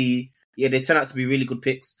out to be really good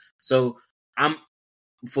picks. So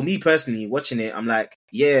for me personally, watching it, I'm like,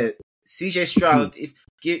 yeah, CJ Stroud.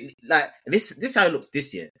 This is how it looks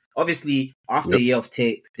this year. Obviously, after a year of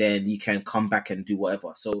tape, then you can come back and do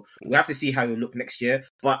whatever. So we have to see how it will look next year.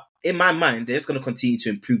 But in my mind, they're just going to continue to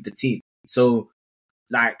improve the team. So,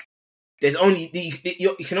 like, there's only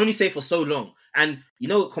you can only say for so long. And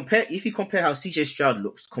if you compare how CJ Stroud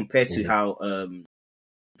looks compared to how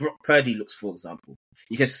Brock Purdy looks, for example.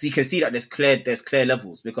 You can see that there's clear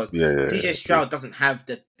levels because CJ Stroud doesn't have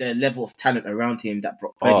the level of talent around him that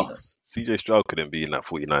Brock Purdy does. CJ Stroud couldn't be in that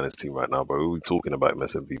 49ers team right now, bro. Who are we talking about him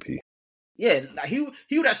as MVP? Yeah, like he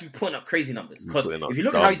would actually be putting up crazy numbers because if you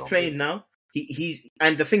look at how he's playing now, he's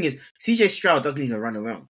and the thing is, CJ Stroud doesn't even run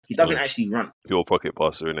around. He doesn't actually run. Pure pocket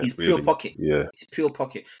passer, innit? He's pure pocket. Yeah, he's pure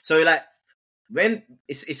pocket. So like when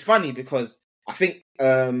it's funny because I think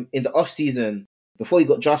in the off season before he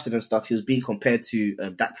got drafted and stuff, he was being compared to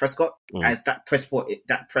Dak Prescott as Dak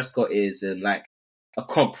Prescott is like a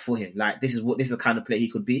comp for him. Like this is the kind of player he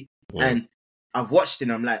could be. And I've watched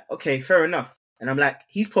him. I'm like, okay, fair enough. And I'm like,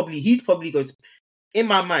 he's probably going to, in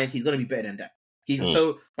my mind, he's going to be better than Dak.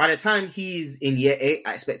 So by the time he's in year 8,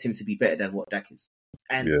 I expect him to be better than what Dak is.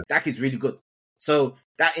 And Dak is really good. So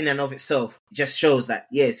that in and of itself just shows that,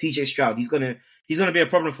 CJ Stroud, he's gonna be a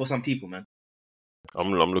problem for some people, man. I'm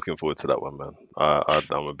looking forward to that one, man.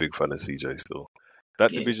 I'm a big fan of CJ still. That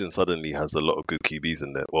division suddenly has a lot of good QBs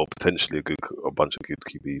in there. Well, potentially a bunch of good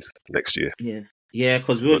QBs next year. Yeah,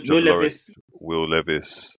 because Will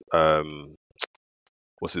Levis,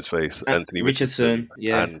 what's his face? Anthony Richardson,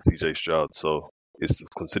 and CJ Stroud. So it's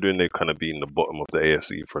considering they've kind of been the bottom of the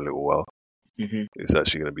AFC for a little while. It's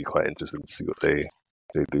actually going to be quite interesting to see what they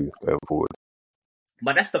do going forward.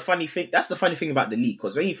 But that's the funny thing. That's the funny thing about the league,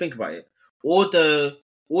 because when you think about it, all the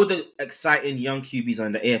exciting young QBs are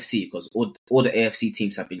in the AFC because all the AFC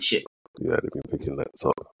teams have been shit. Yeah, they've been picking that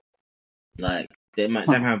top. Like them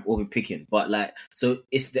have all been picking, but like so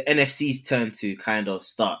it's the NFC's turn to kind of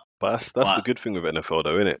start. But that's the good thing with NFL,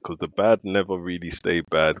 though, isn't it? Because the bad never really stay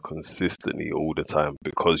bad consistently all the time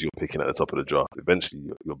because you're picking at the top of the draft.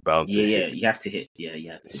 Eventually, you're bound to hit. You have to hit. Yeah,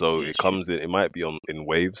 you have to. So it comes in. It might be in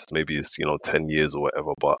waves. Maybe it's 10 years or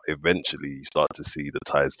whatever. But eventually, you start to see the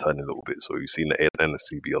tides turn a little bit. So you've seen the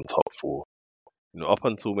NFC be on top for up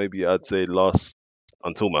until maybe I'd say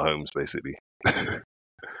until Mahomes, basically.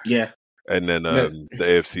 Yeah. And then the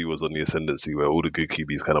AFC was on the ascendancy where all the good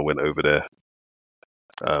QBs kind of went over there.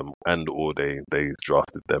 Or they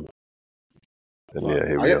drafted them. And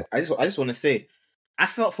here we are. I just want to say, I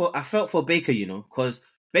felt for Baker, because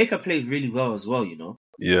Baker played really well as well,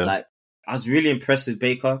 Yeah. Like I was really impressed with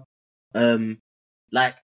Baker.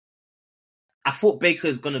 Like I thought Baker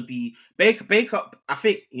is gonna be Baker. I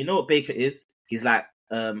think you know what Baker is. He's like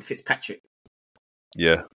Fitzpatrick.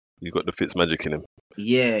 Yeah, you got the Fitz magic in him.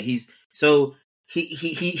 Yeah, he's someone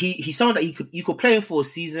that you could play him for a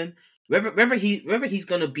season. Whether he's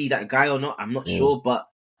gonna be that guy or not, I'm not sure. But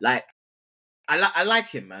like, I like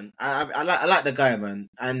him, man. I like the guy, man.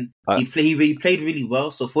 And he played really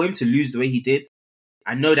well. So for him to lose the way he did,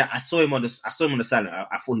 I know that I saw him on the sideline.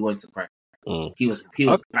 I thought he wanted to cry. He was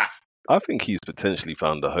baffed. I think he's potentially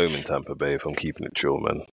found a home in Tampa Bay. If I'm keeping it chill,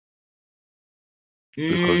 man.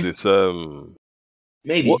 Because it's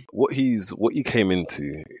maybe what he came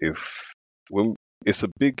into. You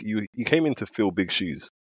came in to fill big shoes.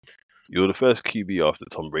 You're the first QB after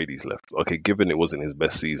Tom Brady's left. Okay, given it wasn't his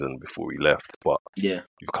best season before he left, but yeah,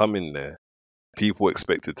 you come in there. People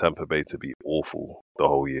expected Tampa Bay to be awful the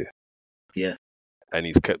whole year. Yeah, and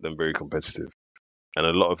he's kept them very competitive. And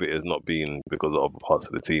a lot of it has not been because of other parts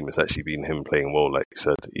of the team. It's actually been him playing well, like you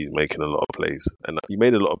said. He's making a lot of plays, and he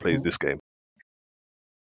made a lot of plays this game.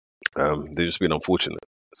 They've just been unfortunate.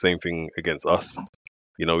 Same thing against us.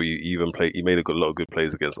 He made a lot of good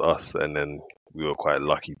plays against us, and then we were quite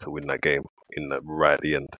lucky to win that game right at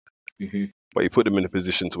the end. Mm-hmm. But he put them in a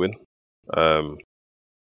position to win.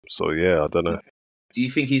 So yeah, I don't know. Do you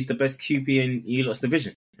think he's the best QB in you lot's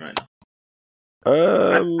division right now?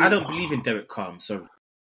 I don't believe in Derek Carr. I'm sorry.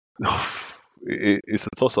 It's a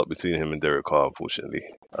toss up between him and Derek Carr, unfortunately.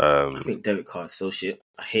 I think Derek Carr is so shit.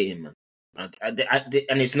 I hate him, man. And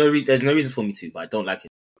there's no reason for me to, but I don't like him.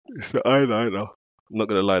 It's the eyeliner. I'm not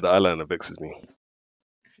gonna lie, the eyeliner vexes me.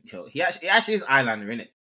 Yo, he actually is eyeliner, innit?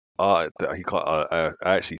 He can't. I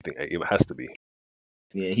actually think it has to be.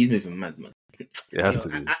 Yeah, he's moving mad, man. It has to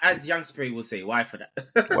be. As Young Spray will say, why for that?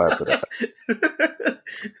 Why for that?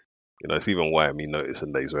 It's even why me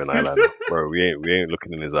noticing that he's wearing eyeliner, bro. We ain't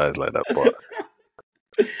looking in his eyes like that, but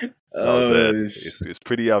it's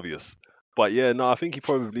pretty obvious. But yeah, no, I think he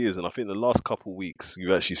probably is, and I think the last couple of weeks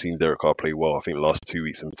you've actually seen Derek Carr play well. I think the last 2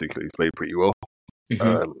 weeks in particular, he's played pretty well.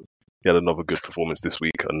 Mm-hmm. He had another good performance this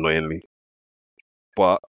week, annoyingly.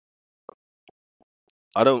 But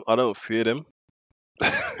I don't fear them.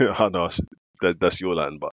 I know that's your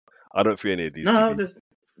line, but I don't fear any of these. No, there's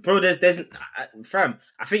fam.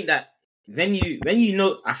 I think that when you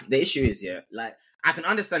know the issue is like I can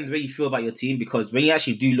understand the way you feel about your team because when you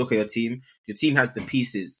actually do look at your team has the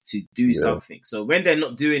pieces to do something. So when they're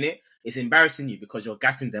not doing it, it's embarrassing you because you're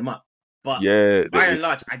gassing them up. But by and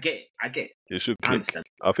large, I get it. It should I click. understand.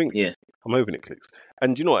 I think. Yeah. I'm hoping it clicks.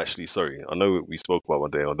 And you know, actually, sorry, I know we spoke about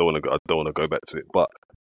one day. I don't want to go back to it, but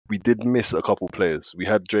we did miss a couple players. We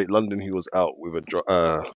had Drake London, who was out with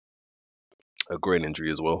a groin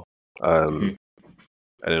injury as well. And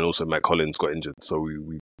then also Matt Collins got injured, so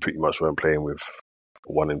we pretty much weren't playing with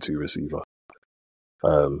 1 and 2 receiver,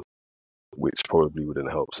 which probably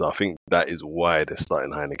wouldn't help. So I think that is why they're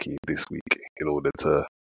starting Heineke this week in order to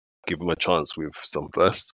give him a chance with some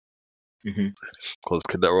first. Because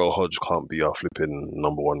Kadero Hodge can't be our flipping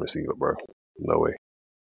number 1 receiver, bro. No way.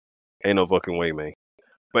 Ain't no fucking way, mate.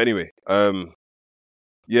 But anyway,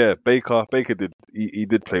 yeah, Baker did he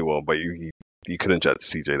did play well, but you couldn't chat to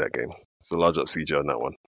CJ that game. So large up CJ on that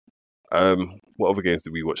one. What other games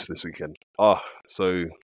did we watch this weekend? So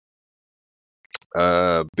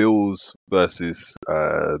Bills versus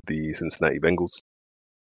the Cincinnati Bengals.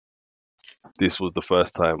 This was the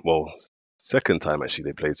first time, second time actually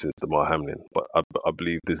they played since Damar Hamlin, but I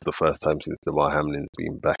believe this is the first time since Damar Hamlin's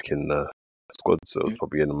been back in the squad, so it's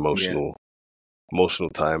probably an emotional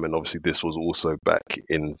time, and obviously this was also back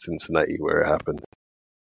in Cincinnati where it happened.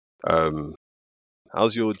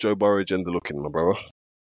 How's your Joe Burrow agenda looking, my brother?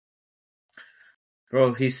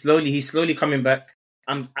 Bro, he's slowly coming back.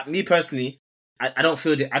 Me personally, I don't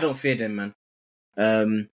fear them, man.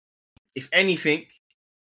 If anything,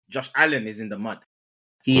 Josh Allen is in the mud.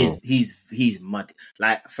 He's mud.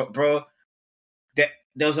 Like, bro,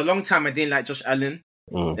 there was a long time I didn't like Josh Allen.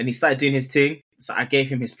 Then he started doing his thing, so I gave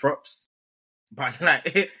him his props. But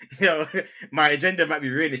like, my agenda might be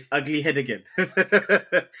ruined. It's ugly head again.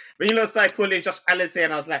 When you started calling him Josh Allen,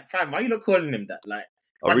 and I was like, fam, why are you not calling him that? Like,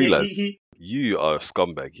 I realize you are a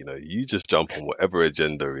scumbag. You just jump on whatever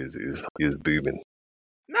agenda is booming.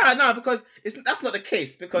 No, because that's not the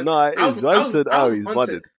case. Because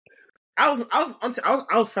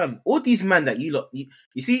fam. All these men that you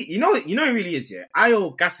see, you know, it really is. Yeah, I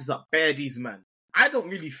all gasses up bare these men. I don't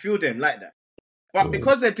really feel them like that. But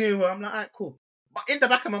because they're doing well, I'm like, all right, cool. But in the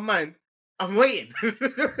back of my mind, I'm waiting.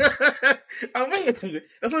 I'm waiting.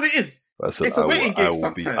 That's what it is. It's a waiting game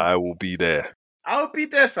sometimes. I will be there. I'll be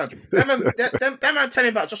there, fam. That man telling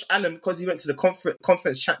about Josh Allen because he went to the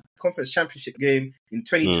conference championship game in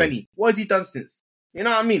 2020. What has he done since? You know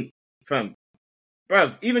what I mean, fam?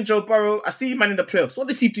 Bruv, even Joe Burrow, I see him man in the playoffs. What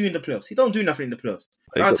does he do in the playoffs? He don't do nothing in the playoffs.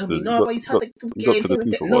 Now tell me, but he's had a good game.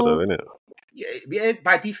 Yeah,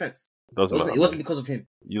 by defense. It wasn't because of him.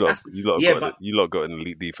 You lot got an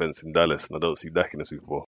elite defense in Dallas, and I don't see Dak in the Super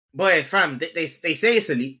Bowl. Boy, fam, they say it's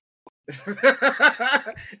elite.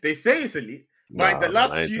 They say it's elite. But the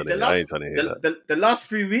last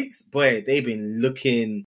 3 weeks, boy, they've been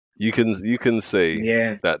looking. You can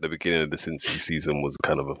say that the beginning of the Cincy season was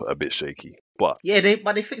kind of a bit shaky, but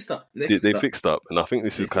they fixed up. They fixed up, and I think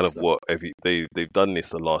this is kind of what they've done this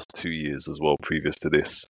the last 2 years as well. Previous to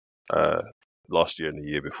this, last year and the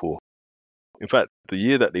year before. In fact, the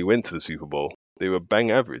year that they went to the Super Bowl, they were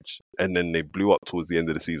bang average, and then they blew up towards the end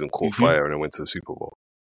of the season, caught fire, and then went to the Super Bowl.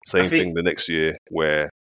 Same thing the next year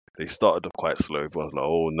where they started off quite slow. Everyone's like,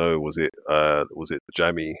 "Oh no, was it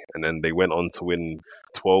jammy?" And then they went on to win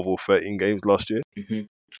 12 or 13 games last year.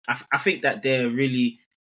 I think that they're really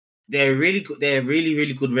good. They're a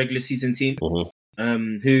really good regular season team.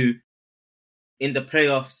 Who in the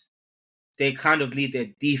playoffs they kind of need their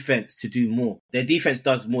defense to do more. Their defense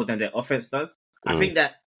does more than their offense does. I think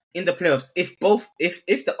that in the playoffs, if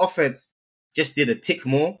the offense just did a tick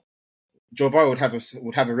more, Joe Burrow would have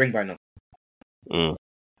a ring by now.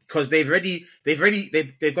 Because they've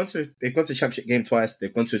gone to championship game twice.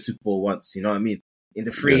 They've gone to a Super Bowl once. You know what I mean? In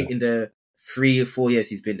the 3 or 4 years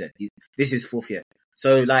he's been there, this is 4th year.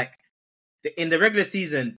 So like in the regular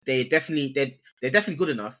season, they're definitely good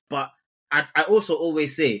enough. But I also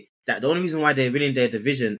always say that the only reason why they're winning their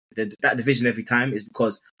division, that division every time, is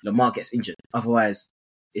because Lamar gets injured. Otherwise,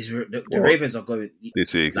 the Ravens are going.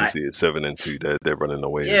 This year you can see it's 7-2. They're running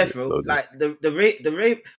away. Yeah, bro. Like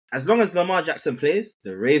the as long as Lamar Jackson plays,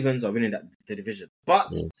 the Ravens are winning the division.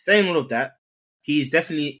 But saying all of that, he's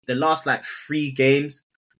definitely the last 3 games.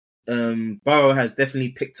 Burrow has definitely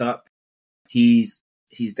picked up. He's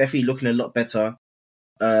definitely looking a lot better.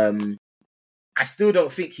 I still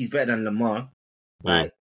don't think he's better than Lamar.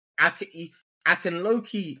 Like I can low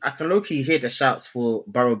key hear the shouts for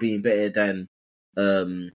Burrow being better than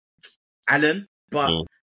Allen, but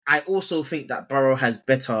I also think that Burrow has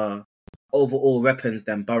better overall weapons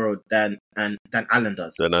than Allen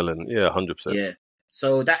does. Than Allen, yeah, 100%. Yeah,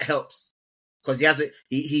 so that helps. because he has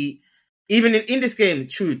he even in this game,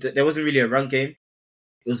 true, there wasn't really a run game.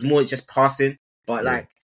 It was more just passing. But like,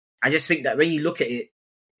 I just think that when you look at it,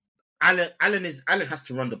 Allen has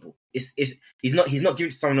to run the ball. He's not giving it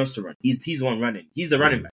to someone else to run. He's the one running. He's the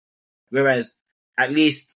running back. Whereas at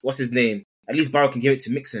least what's his name? At least Burrow can give it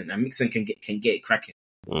to Mixon, and Mixon can get it cracking.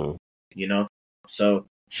 You know, so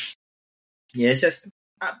yeah, it's just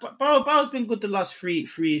Burrow's been good the last three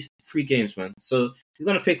games, man. So he's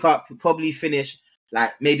gonna pick up, probably finish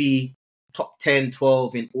like maybe top 10,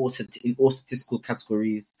 12 in all statistical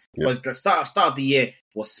categories. Because the start of the year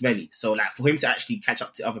was smelly. So like for him to actually catch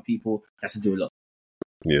up to other people, that's to do a lot.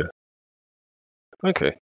 Yeah.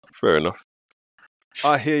 Okay, fair enough.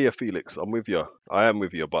 I hear you, Felix. I'm with you. I am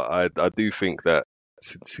with you, but I do think that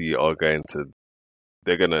Cincy are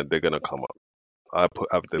they're gonna come up. I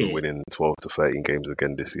have them winning 12 to 13 games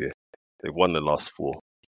again this year. They've won the last 4,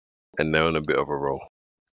 and they're on a bit of a roll.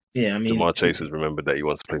 Yeah, I mean, Jamar Chase has remembered that he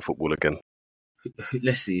wants to play football again.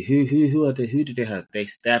 Let's see who do they have? They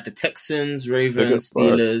have the Texans, Ravens,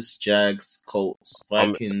 Steelers, Jags, Colts,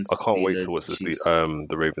 Vikings. I can't wait to watch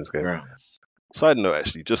the Ravens game. Browns. Side note,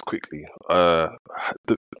 actually, just quickly, the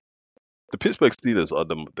Pittsburgh Steelers are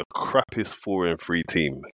the crappiest 4-3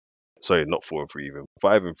 team. Sorry, not 4-3 even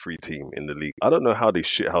 5-3 team in the league. I don't know how they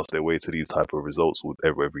shithouse their way to these type of results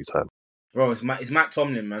every time. Bro, it's Matt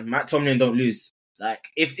Tomlin, man. Matt Tomlin don't lose. Like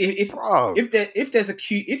if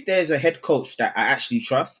there's a head coach that I actually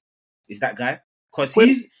trust, is that guy, because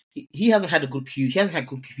he hasn't had a good Q. He hasn't had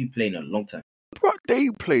good QB play in a long time. Bro, they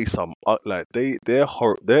play some like their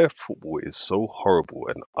football is so horrible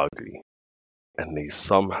and ugly, and they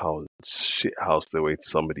somehow shithouse their way to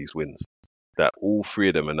some of these wins. That all 3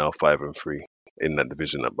 of them are now 5-3 in that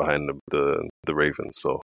division behind the Ravens.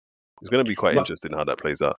 So it's going to be quite interesting how that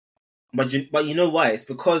plays out. But you know why? It's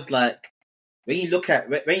because like when you look at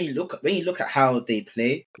how they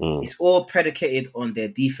play, it's all predicated on their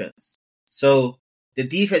defense. So the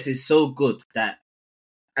defense is so good that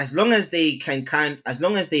as long as they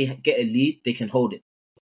get a lead, they can hold it.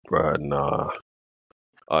 Bruh, nah.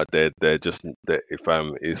 It's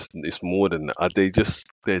more than that.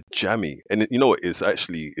 They're jammy, and you know what? It's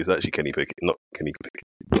actually Kenny Pickett, not Kenny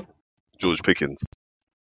Pickett, George Pickens.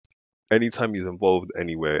 Anytime he's involved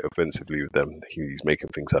anywhere offensively with them, he's making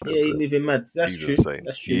things happen. Yeah, he's moving mad. That's true. Insane.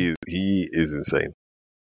 That's true. He is insane.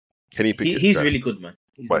 Kenny Pickett. He's really good, man.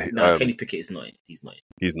 Kenny Pickett is not. He's not.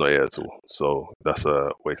 He's not here at all. So that's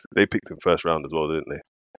a waste. They picked him first round as well, didn't they?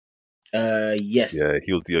 Yes. Yeah,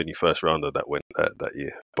 he was the only first rounder that went that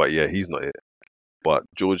year. But yeah, he's not it. But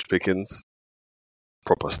George Pickens,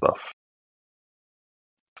 proper stuff.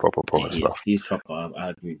 Proper stuff. He's proper. I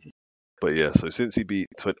agree with you. But yeah, so since he beat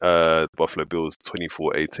Buffalo Bills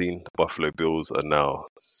 24-18, Buffalo Bills are now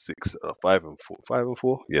 5-4.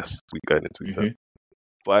 5-4? Yes, we're going into week 10.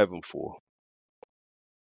 5-4.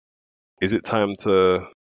 Is it time to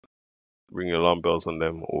ring alarm bells on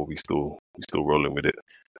them, or are we still rolling with it?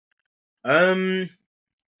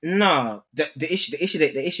 No. The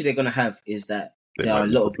issue they're gonna have is that there are a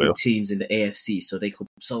lot of good teams in the AFC, so they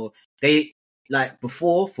like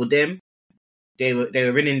before for them. They were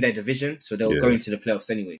winning their division, so they were going to the playoffs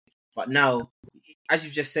anyway. But now, as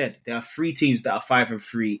you've just said, there are 3 teams that are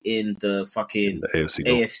 5-3 in the fucking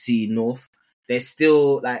AFC North. They're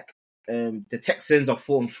still like the Texans are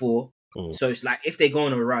 4-4, so it's like if they go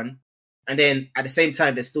on a run, and then at the same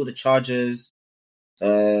time there's still the Chargers.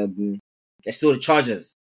 You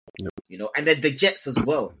know, and then the Jets as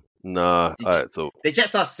well. Nah, alright, so the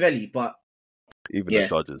Jets are smelly, but even the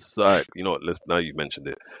Chargers. So, alright, you know what? Now you mentioned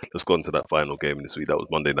it. Let's go on to that final game this week. That was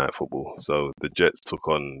Monday Night Football. So the Jets took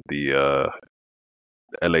on the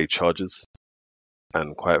LA Chargers,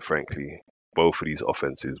 and quite frankly, both of these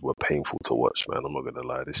offenses were painful to watch. Man, I'm not gonna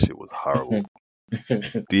lie, this shit was horrible.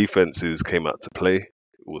 Defenses came out to play.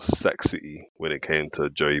 It was Sack City when it came to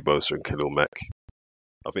Joey Bosa and Khalil Mack.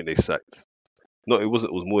 I think they sacked. No, it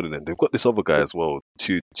wasn't. It was more than them. They've got this other guy as well,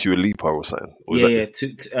 Tualipa or something. Tui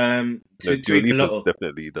Peloto.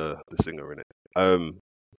 Definitely the singer in it.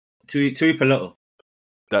 Tui Peloto.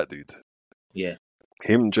 That dude. Yeah.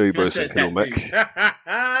 Him, Joey Bosa, and Khalil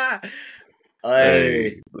Mack.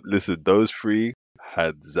 Hey, listen, those 3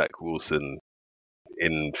 had Zach Wilson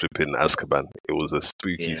in flipping Azkaban. It was a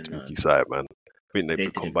spooky sight, man. I think they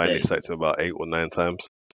combined. They sacked him about 8 or 9 times.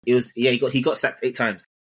 It was he got sacked 8 times.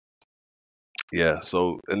 Yeah,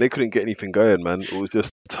 so and they couldn't get anything going, man. It was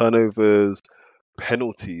just turnovers,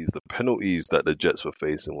 penalties. The penalties that the Jets were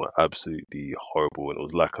facing were absolutely horrible, and it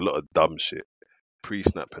was like a lot of dumb shit.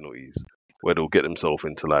 Pre-snap penalties where they'll get themselves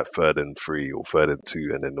into like 3rd and 3 or 3rd and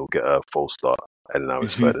 2, and then they'll get a false start, and now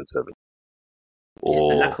it's 3rd and 7. It's the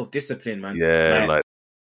or lack of discipline, man. yeah, like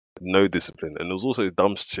no discipline. And there was also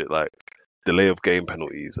dumb shit like delay of game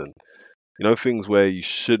penalties and things where you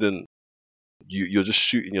shouldn't. You're just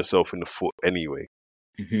shooting yourself in the foot anyway.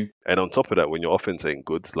 Mhm. And on top of that, when your offense ain't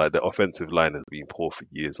good, like the offensive line has been poor for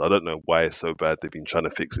years. I don't know why it's so bad. They've been trying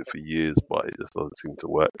to fix it for years, but it just doesn't seem to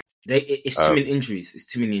work. It's too many injuries. It's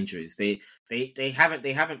too many injuries. They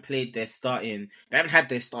haven't played their starting. They haven't had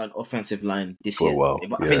their starting offensive line this For a year. while,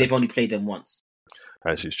 I think they've only played them once.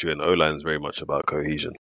 Actually, it's true. And O-line is very much about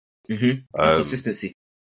cohesion. And consistency.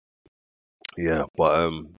 Yeah,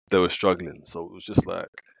 but they were struggling, so it was just like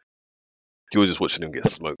you were just watching him get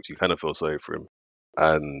smoked. You kind of feel sorry for him,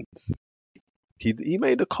 and he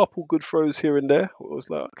made a couple good throws here and there. It was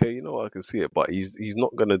like, okay, I can see it, but he's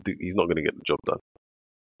not gonna get the job done.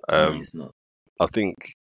 No, he's not. I think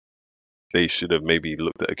they should have maybe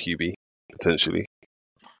looked at a QB potentially.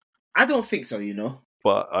 I don't think so.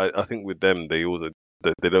 But I think with them, they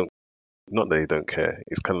don't. Not that they don't care.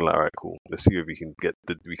 It's kind of like, all right, cool. Let's see if we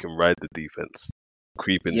can ride the defense,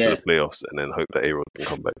 creep into the playoffs, and then hope that A-Rod can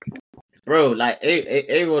come back. Bro, like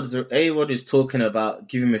A-Rod is talking about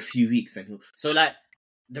give him a few weeks and so like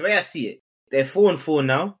the way I see it, they're 4-4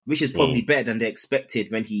 now, which is probably better than they expected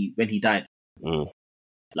when he died.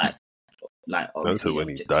 Like obviously when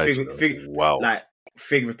he died, wow. Like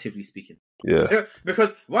figuratively speaking. Yeah.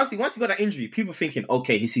 Because once he got that injury, people thinking,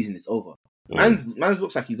 okay, his season is over. Man's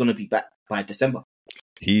looks like he's gonna be back by December.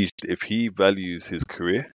 If he values his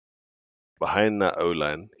career behind that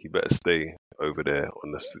O-line, he better stay over there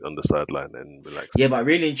on the sideline and relax. Yeah, but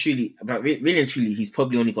really and truly, he's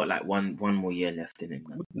probably only got like one more year left in him,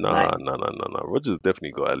 man. Nah. Rodgers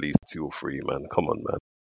definitely got at least 2 or 3, man. Come on, man.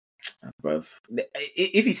 Bro,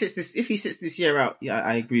 if he sits this year out, yeah,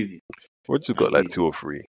 I agree with you. Rodgers got like 2 or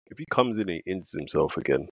 3. If he comes in and injures himself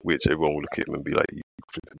again, which everyone will look at him and be like, you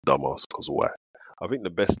flipping dumbass, because why? I think the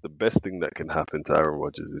best thing that can happen to Aaron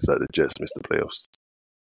Rodgers is that the Jets miss the playoffs.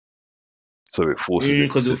 So it forces him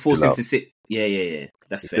because it will force him to sit. Yeah.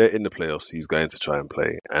 That's fair. If they're in the playoffs, he's going to try and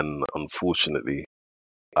play. And unfortunately,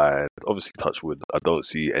 I obviously touch wood. I don't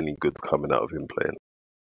see any good coming out of him playing.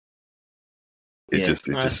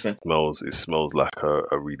 It smells like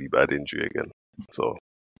a really bad injury again. So,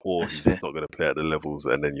 or he's not going to play at the levels,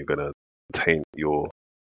 and then you're going to taint your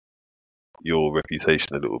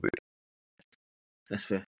reputation a little bit. That's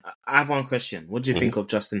fair. I have one question. What do you think of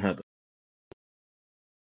Justin Herbert?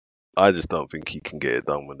 I just don't think he can get it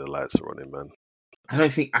done when the lights are on him, man. I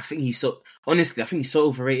think he's so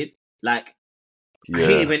overrated. Like,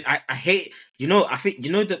 yeah. I hate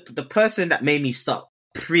the person that made me stop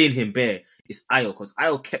preying him bare is Ayo, because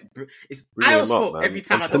Ayo it's Ayo's fault man. Every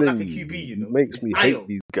time I don't like a QB, It makes me hate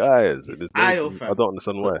these guys. It's Ayo, fam. I don't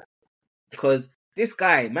understand why. Because this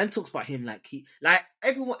guy, man, talks about him like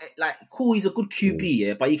everyone, like, cool, he's a good QB,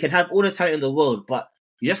 yeah, but you can have all the talent in the world, but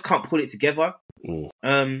you just can't put it together.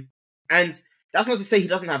 And that's not to say he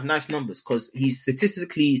doesn't have nice numbers, because he's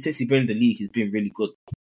statistically, since he's been in the league, he's been really good.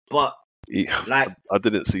 But I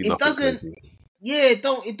didn't see nothing. It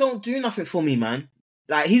don't do nothing for me, man.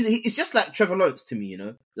 Like it's just like Trevor Lawrence to me,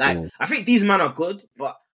 Like I think these men are good,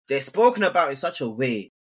 but they're spoken about in such a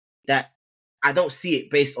way that I don't see it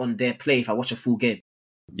based on their play if I watch a full game.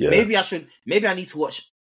 Yeah. Maybe I need to watch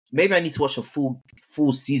a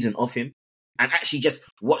full season of him and actually just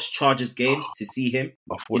watch Chargers games to see him.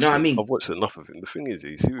 You know what I mean? I've watched enough of him. The thing is,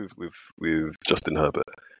 you see with Justin Herbert,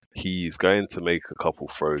 he's going to make a couple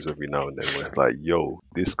throws every now and then where it's like, yo,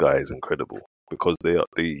 this guy is incredible. Because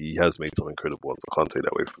he has made some incredible ones. I can't take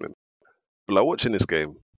that away from him. But like watching this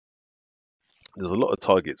game, there's a lot of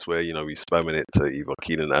targets where, he's spamming it to either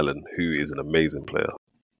Keenan Allen, who is an amazing player.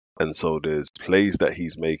 And so there's plays that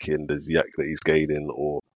he's making, there's yak that he's gaining,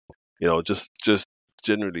 or, just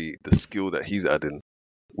generally the skill that he's adding,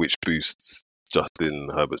 which boosts Justin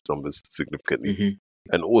Herbert's numbers significantly.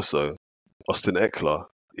 Mm-hmm. And also, Austin Eckler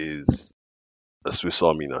is a Swiss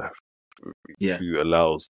Army knife who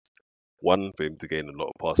allows for him to gain a lot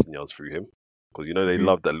of passing yards through him. Because, they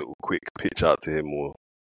love that little quick pitch out to him,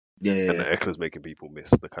 and Eckler's making people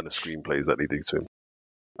miss the kind of screenplays that they do to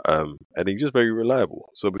him. And he's just very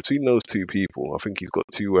reliable. So between those two people, I think he's got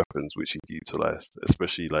 2 weapons which he's utilised,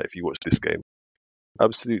 especially like if you watch this game.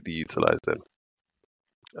 Absolutely utilised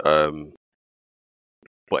them.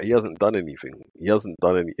 But he hasn't done anything.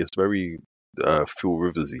 It's very Phil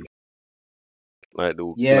Riversy. Like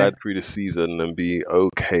they'll glide through the season and be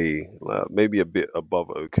okay, like maybe a bit above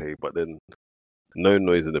okay, but then no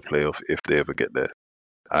noise in the playoff if they ever get there.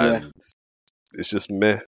 And it's just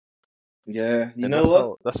meh. Yeah, you know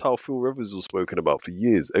what? That's how Phil Rivers was spoken about for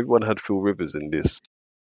years. Everyone had Phil Rivers in this.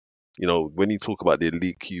 When you talk about the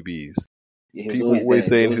elite QBs, He was People always always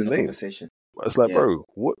there. He was saying always his in the name. conversation. It's like, Yeah. bro,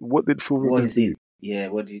 what did Phil What Rivers is he? do? Yeah,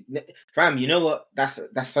 what did fam? You know what? That's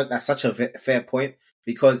such a fair point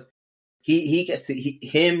because he gets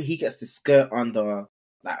to skirt under,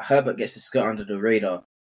 like Herbert gets to skirt under the radar,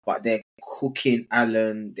 but they're cooking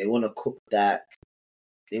Allen. They want to cook Dak.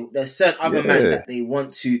 There's certain other men that they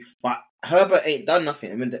want to, but Herbert ain't done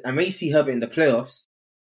nothing. I mean, when you see Herbert in the playoffs,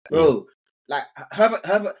 bro, like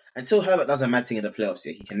Herbert until Herbert does a mad thing in the playoffs,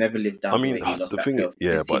 yeah, he can never live down I the mean, way he lost the that thing, playoff.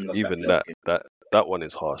 yeah, His but team lost even that playoff. that one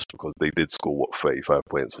is harsh because they did score 35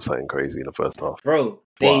 points or something crazy in the first half. Bro,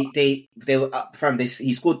 they were up from they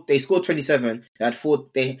scored 27. They had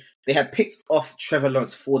they had picked off Trevor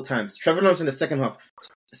Lawrence 4 times. Trevor Lawrence in the second half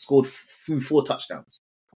scored through 4 touchdowns.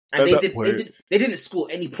 And they didn't score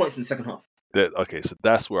any points in the second half. Okay, so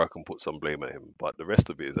that's where I can put some blame at him, but the rest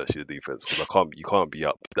of it is actually the defense because you can't be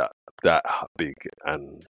up that big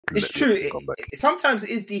and it's true. Sometimes it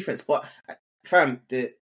is defense, but fam,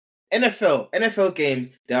 the NFL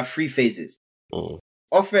games there are 3 phases: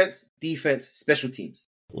 offense, defense, special teams.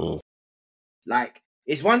 Like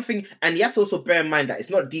it's one thing, and you have to also bear in mind that it's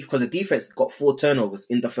not deep because the defense got 4 turnovers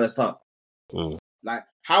in the first half. Like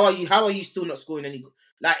how are you still not scoring any?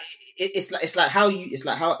 Like it's what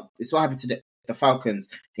happened to the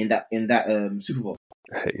Falcons in that Super Bowl.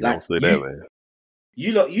 Hey, like don't say that, man.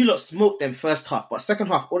 You lot smoked them first half, but second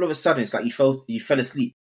half all of a sudden it's like you fell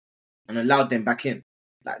asleep and allowed them back in.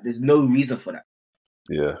 Like there's no reason for that.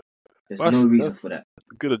 Yeah, there's no reason for that.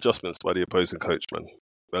 Good adjustments by the opposing coach, man.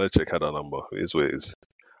 Belichick had our number. It is what it is.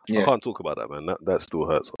 Yeah. I can't talk about that, man. That still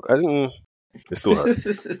hurts. It still hurts.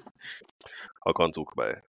 I can't talk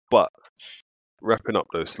about it. But wrapping up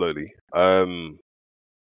though slowly. We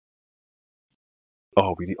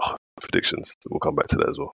need predictions. We'll come back to that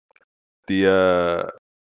as well.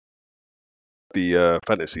 The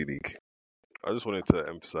fantasy league. I just wanted to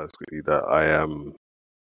emphasize quickly that I am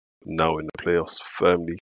now in the playoffs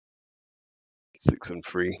firmly.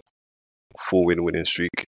 6-3, 4-win winning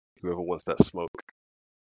streak. Whoever wants that smoke,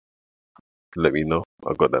 let me know.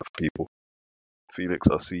 I got that for people. Felix,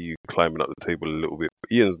 I see you climbing up the table a little bit.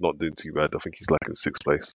 Ian's not doing too bad. I think he's like in 6th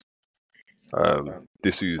place.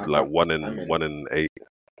 This is like 1 and 8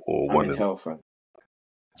 or I'm 1 in and hell, fam.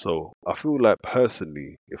 So I feel like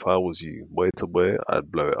personally, if I was you, boy to boy,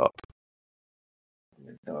 I'd blow it up. I'm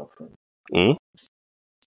in hell, fam.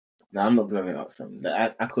 No, I'm not blowing it up, fam.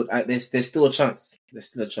 There's still a chance. There's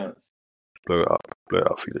still a chance. Blow it up,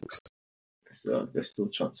 Felix. There's still a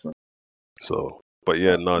chance, man. So, but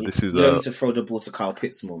yeah, this is. You don't need to throw the ball to Kyle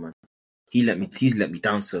Pitts more, man. He's let me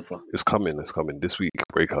down so far. It's coming. This week,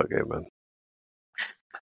 breakout game, man.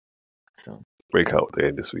 So. Breakout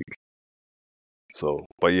game this week. So,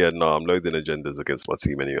 but yeah, I'm loading agendas against my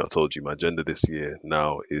team anyway. I told you my agenda this year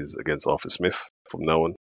now is against Arthur Smith from now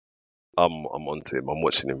on. I'm onto him. I'm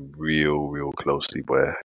watching him real closely,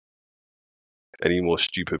 boy. Any more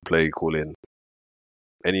stupid play calling,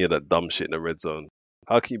 any of that dumb shit in the red zone.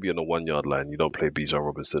 How can you be on the 1 yard line? You don't play Bijan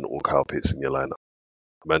Robinson or Kyle Pitts in your lineup.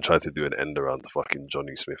 Man tried to do an end around to fucking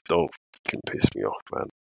Johnny Smith. Don't fucking piss me off, man.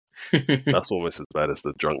 That's almost as bad as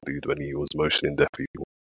the drunk dude when he was motioning deaf people.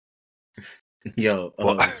 Yo,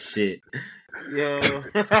 shit. Yo.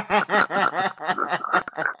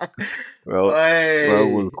 Well, I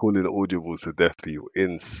was calling audibles to deaf people.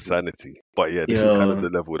 Insanity. But yeah, this is kind of the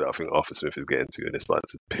level that I think Arthur Smith is getting to, and it's starting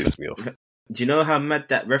to piss me off. Do you know how mad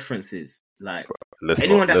that reference is? Like,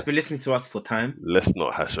 anyone that's been listening to us for time, let's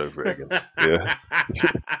not hash over it again. Yeah.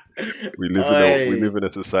 we live in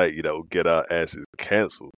a society that will get our asses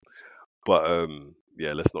cancelled. But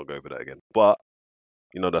yeah, let's not go over that again. But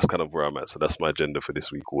that's kind of where I'm at. So that's my agenda for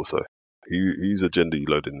this week also. Whose agenda you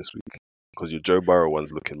loading this week? Because your Joe Burrow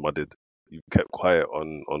one's looking mudded. You kept quiet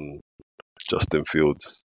on Justin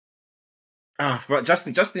Fields. But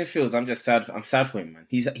Justin Fields, I'm just sad. I'm sad for him, man.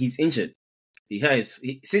 He's injured.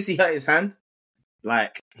 Since he hurt his hand,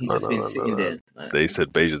 like he's just been sitting there. Like, they said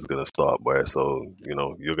Bajan's gonna start, boy. So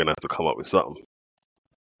you're gonna have to come up with something.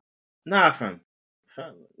 Nah, fam.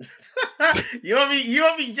 You want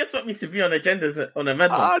me just want me to be on agendas on a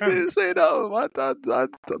mad one? I didn't say that.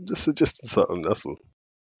 I'm just suggesting something. That's all.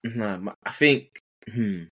 No, I think.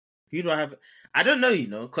 Who do I have? I don't know.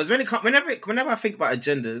 Because whenever I think about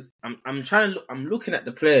agendas, I'm looking at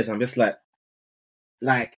the players. I'm just like.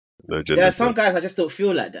 No there are some guys I just don't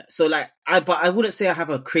feel like that. So but I wouldn't say I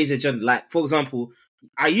have a crazy agenda. Like for example,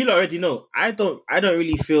 you already know I don't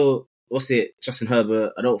really feel. Justin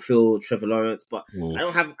Herbert. I don't feel Trevor Lawrence, but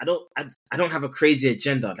I don't have a crazy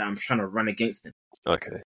agenda that I'm trying to run against them.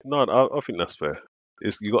 Okay, no, I think that's fair.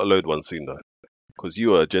 You got to load one soon though, because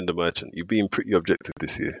you are agenda merchant. You've been pretty objective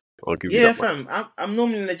this year. I'll give you Yeah, that much. fam. I'm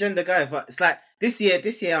normally an agenda guy, but it's like this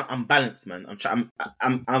year I'm balanced, man.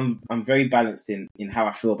 I'm very balanced in how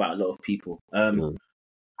I feel about a lot of people.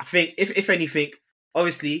 I think if anything,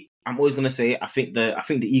 obviously, I'm always gonna say I think the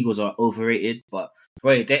Eagles are overrated, but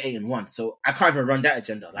boy, they're 8-1, so I can't even run that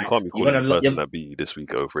agenda. You Like can't be you're calling the gonna, person that beat you this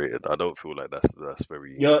week overrated. I don't feel like that's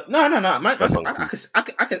very. no. Man, That's I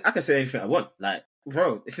can say anything I want. Like,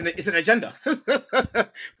 bro, it's an agenda,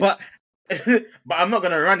 but I'm not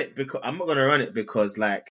gonna run it because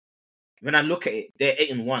like when I look at it, they're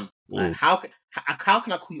 8-1. Like how can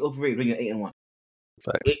I call you overrated when you're 8-1?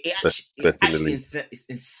 It's actually it's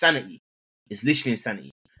insanity. It's literally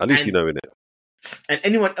insanity. At least you know in it. And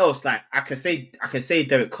anyone else, like I can say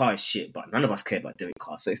Derek Carr is shit, but none of us care about Derek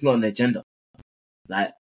Carr, so it's not an agenda.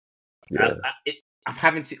 Like, Yeah. I'm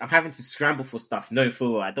having to scramble for stuff. No,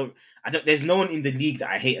 for I don't. There's no one in the league that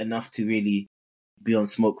I hate enough to really be on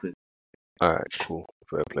smoke with. All right, cool,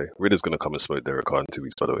 fair play. Ridder's gonna come and smoke Derek Carr in 2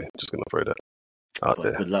 weeks. By the way, just gonna throw that out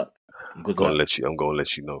there. Good luck. I'm gonna let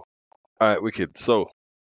you know. All right, wicked. So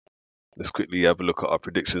let's quickly have a look at our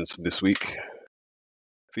predictions from this week.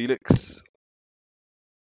 Felix,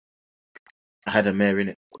 I had a mare in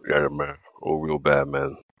it. yeah, man, all real bad,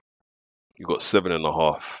 man. You got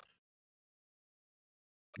 7.5.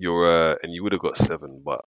 You're and you would have got 7,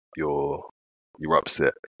 but your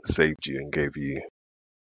upset saved you and gave you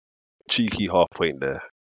cheeky half point there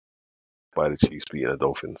by the Chiefs beating the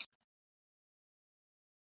Dolphins.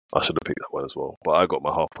 I should have picked that one as well, but I got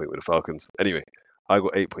my half point with the Falcons. Anyway, I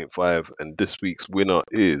got 8.5, and this week's winner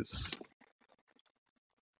is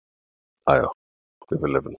Aya with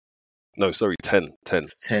 11. No, sorry, 10. 10.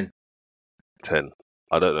 10.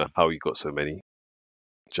 I don't know how he got so many,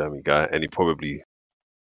 jammy guy, and he probably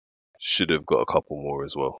should have got a couple more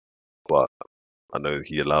as well. But I know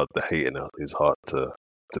he allowed the hate in his heart to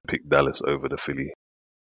pick Dallas over the Philly.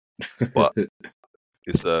 But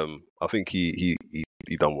it's I think he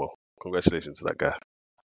done well. Congratulations to that guy.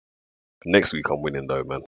 Next week I'm winning though,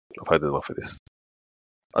 man. I've had enough of this.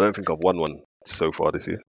 I don't think I've won one so far this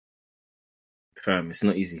year. Fam, it's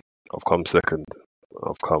not easy. I've come second.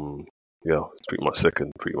 It's pretty much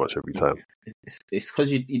second pretty much every time. It's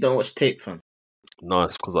because you don't watch tape, fam. No,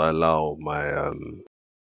 it's because I allow my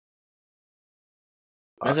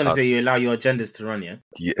I was gonna say you allow your agendas to run, yeah.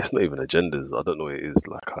 Yeah, it's not even agendas. I don't know what it is.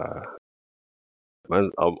 Like,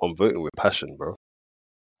 man, I'm voting with passion, bro.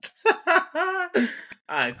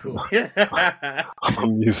 Alright, cool.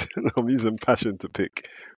 I'm using passion to pick,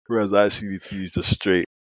 whereas I actually need to use just straight.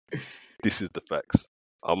 This is the facts.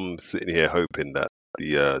 I'm sitting here hoping that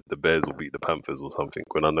the Bears will beat the Panthers or something,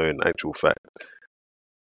 when I know in actual fact,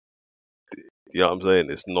 you know what I'm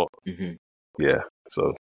saying? It's not. Mm-hmm. Yeah.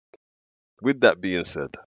 So, with that being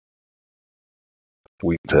said,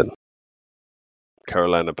 week 10,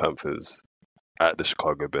 Carolina Panthers at the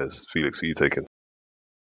Chicago Bears. Felix, who are you taking?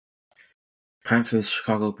 Panthers,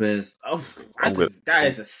 Chicago Bears. Oh, that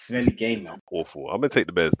is a smelly game, man. Awful. I'm gonna take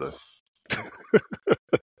the Bears though.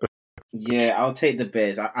 Yeah, I'll take the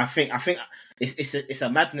Bears. I think it's a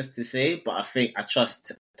madness to say, but I think I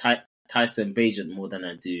trust Tyson Bagent more than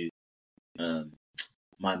I do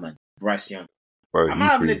my man Bryce Young. Bro, I'm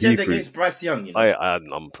having an agenda against Bryce Young. You know? I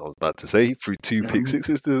was about to say he threw 2 pick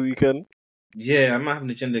sixes this weekend. Yeah, I'm having an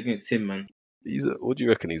agenda against him, man. What do you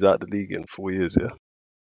reckon? He's out of the league in 4 years, yeah.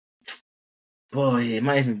 Boy, he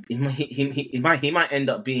might end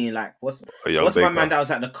up being like what's my man that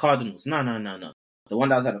was at the Cardinals? No. The one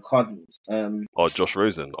that was at the Cardinals. Josh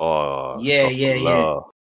Rosen. Yeah.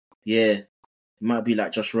 It might be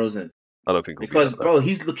like Josh Rosen. I don't think because bro,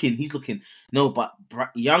 he's looking. No, but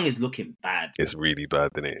Young is looking bad. It's really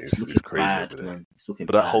bad, isn't it? It's crazy, bad, man. It's looking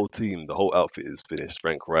but bad. That whole team, the whole outfit is finished.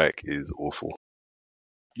 Frank Reich is awful.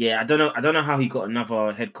 Yeah, I don't know how he got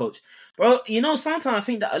another head coach, bro. You know, sometimes I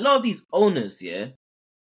think that a lot of these owners, yeah,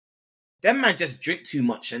 them man just drink too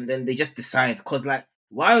much and then they just decide because like.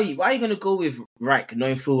 Why are you gonna go with Reich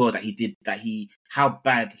knowing full well that how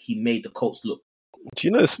bad he made the Colts look? Do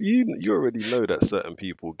you know you already know that certain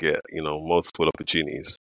people get multiple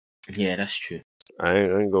opportunities. Yeah, that's true. I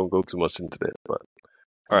ain't gonna go too much into that, but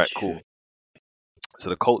all right, cool. True. So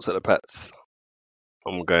the Colts at the Pats.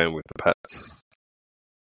 I'm going with the Pats,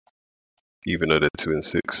 even though they're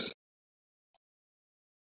 2-6.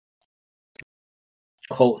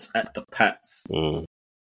 Colts at the Pats.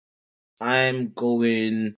 I'm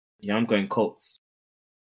going Colts.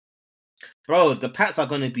 Bro, the Pats are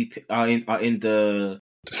going to be in the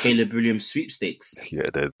Caleb Williams sweepstakes. Yeah,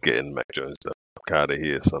 they're getting Mac Jones out of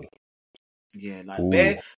here, son. Yeah, like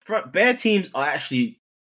Bear teams are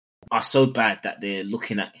so bad that they're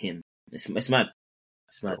looking at him. It's mad.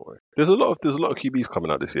 It's mad. Don't worry. There's a lot of QBs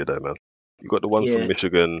coming out this year, though, man. You got the one Yeah. from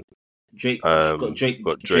Michigan. Drake,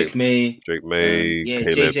 got Drake May, May, yeah,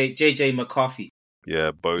 Caleb. JJ McCarthy,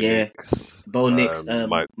 Yeah, Bo yeah, Nix. Bo Nix,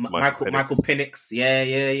 Michael Penix,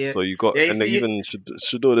 yeah. So you got, Yeah, you and then see it? even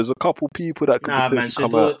Shador. There's a couple people that could Nah, man, potentially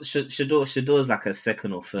come out Shador's like a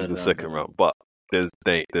second or in third the round. second round, but there's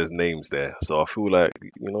names there. So I feel like,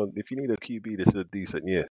 if you need a QB, this is a decent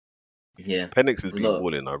year. Yeah, Penix there's is a lot.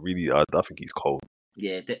 balling. I think he's cold.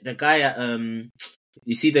 Yeah, the guy at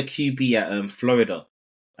you see the QB at Florida.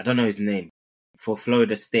 I don't know his name for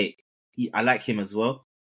Florida State. I like him as well.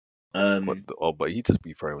 But he just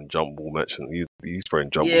be throwing jump ball matching. He's throwing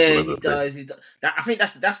jump balls all Yeah, over he the place. does. He does. I think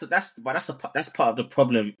that's part of the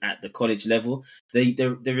problem at the college level.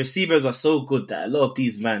 The receivers are so good that a lot of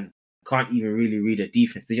these men can't even really read a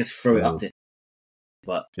defense. They just throw it up there.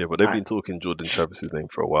 But they've been talking Jordan Travis's name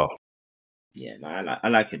for a while. Yeah, no, I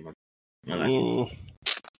like him, man. I like him.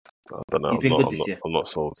 I don't know. He's been good this year. I'm not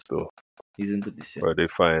sold still. He's been good this year. Bro, they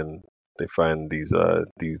find these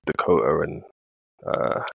Dakota and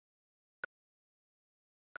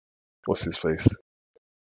what's his face?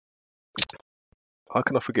 How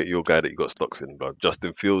can I forget your guy that you got stocks in, bro?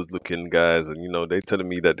 Justin Fields looking guys, and they telling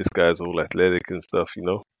me that this guy's all athletic and stuff. I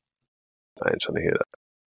ain't trying to hear that.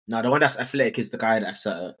 No, the one that's athletic is the guy that's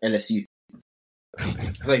at LSU.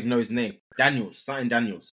 I don't even know his name. Something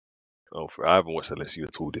Daniels. Oh, I haven't watched LSU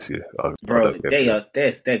at all this year. Bro, they're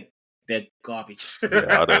garbage.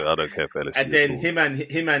 Yeah, I don't care for LSU. And then him and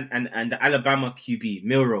the Alabama QB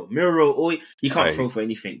Milroe, he can't throw for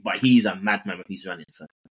anything, but he's a madman when he's running. So.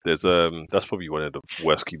 That's probably one of the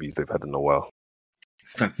worst QBs they've had in a while.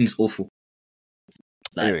 He's awful.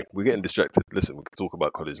 Anyway, we're getting distracted. Listen, we can talk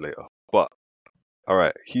about college later. But all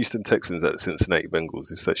right, Houston Texans at Cincinnati Bengals.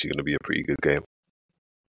 This is actually going to be a pretty good game.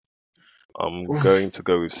 I'm going to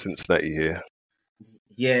go with Cincinnati here.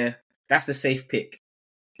 Yeah, that's the safe pick.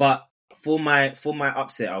 But for my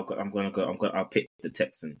upset, I'll pick the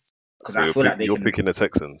Texans because I feel like you're picking the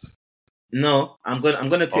Texans. No, I'm gonna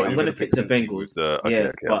pick the Bengals. The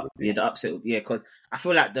upset, because I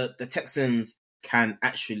feel like the Texans can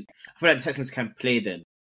actually. I feel like the Texans can play them.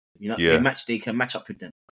 They can match up with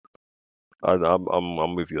them.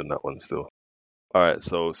 I'm with you on that one still. All right,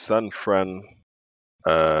 so San Fran,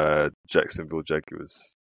 Jacksonville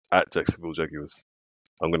Jaguars at Jacksonville Jaguars.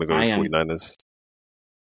 I'm gonna go with 49ers.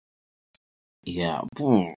 Yeah,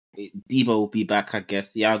 Debo will be back, I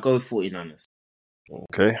guess. Yeah, I'll go 49ers.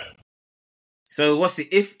 Okay. So what's it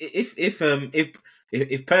if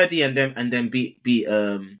Purdy and them beat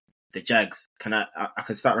the Jags? Can I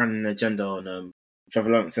can start running an agenda on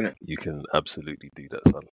Trevor Lawrence, innit? You can absolutely do that,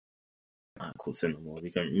 son. Alright, cool. So no more. We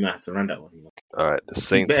might have to run that one. All right, the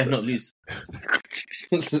Saints. You better not lose.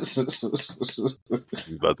 You're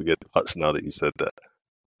about to get touched now that you said that.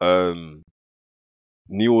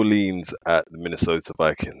 New Orleans at the Minnesota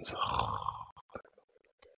Vikings.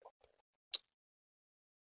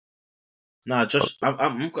 Nah, Josh,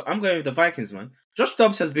 I'm going with the Vikings, man. Josh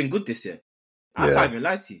Dobbs has been good this year. I can't even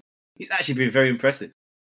lie to you. He's actually been very impressive.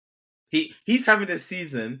 He's having a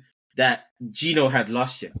season that Gino had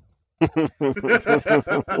last year. I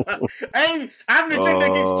have an agenda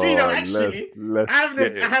against Gino, actually. I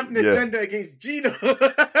have an agenda against Gino.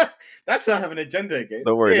 That's what I have an agenda against.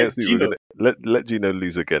 Don't worry, next week let Gino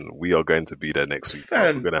lose again. We are going to be there next week.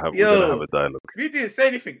 We're gonna have a dialogue. We didn't say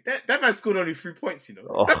anything. That man scored only 3 points,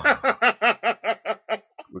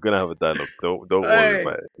 We're gonna have a dialogue. Don't worry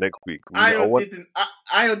about it. Next week.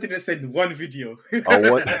 Ayo didn't send one video. I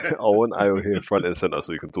want Ayo here front and center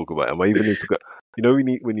so we can talk about it. I even need to go.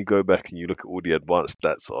 When you go back and you look at all the advanced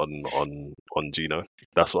stats on Gino,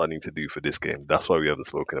 that's what I need to do for this game. That's why we haven't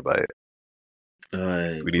spoken about it.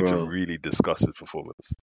 We need to really discuss his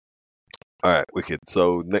performance. All right, wicked.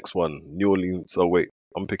 So next one, New Orleans. So wait,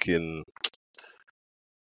 I'm picking.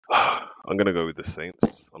 I'm gonna go with the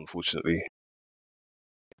Saints. Unfortunately,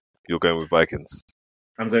 you're going with Vikings.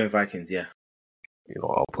 I'm going Vikings. Yeah.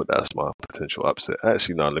 I'll put that as my potential upset.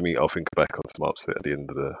 Actually, no. I'll think back on some upset at the end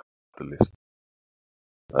of the list.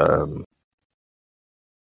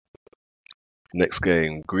 Next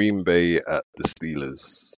game, Green Bay at the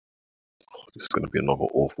Steelers. This is going to be another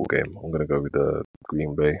awful game. I'm going to go with the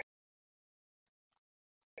Green Bay.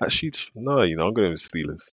 Actually, no, I'm going with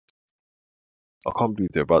Steelers. I can't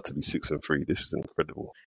believe they're about to be 6-3. This is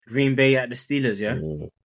incredible. Green Bay at the Steelers, yeah?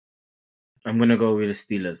 I'm going to go with the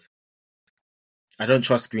Steelers. I don't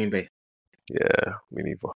trust Green Bay. Yeah, me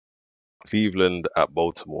neither. Cleveland at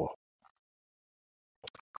Baltimore.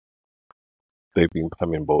 They've been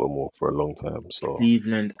pamming Baltimore for a long time. So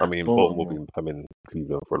Baltimore been pamming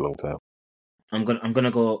Cleveland for a long time. I'm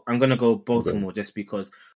gonna go Baltimore just because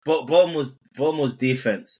Baltimore's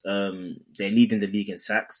defense. They're leading the league in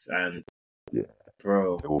sacks, and Yeah.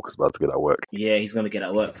 bro, Walker's about to get that work. yeah, he's gonna get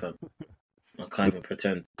that work, fam. I can't even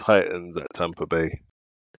pretend. Titans at Tampa Bay.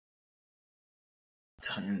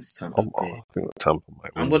 Titans, Tampa Bay. I think Tampa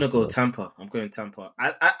might win. I'm gonna go Tampa. I'm going Tampa.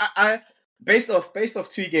 I based off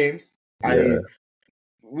 2 games. Yeah.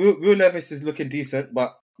 Will Levis is looking decent,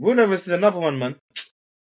 but Will Levis is another one, man.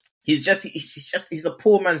 He's a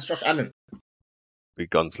poor man's Josh Allen. Big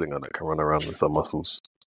gunslinger that can run around with some muscles.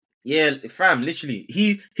 Yeah, fam, literally.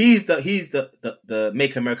 He's the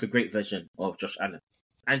Make America Great version of Josh Allen.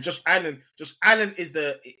 And Josh Allen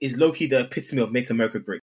is low-key the epitome of Make America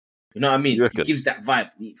Great. You know what I mean? He gives that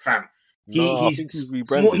vibe, fam. I think he's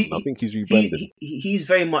rebranding. I think he's rebranding. He's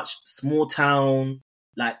very much small town,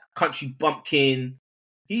 like country bumpkin.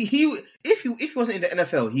 He if he wasn't in the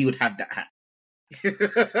NFL, he would have that hat.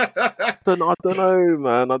 I don't know,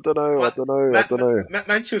 man. I don't know.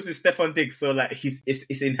 Man chooses Stephon Diggs, so like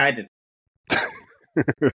it's in hiding.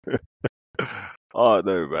 Oh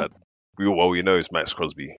no, man. We know it's Max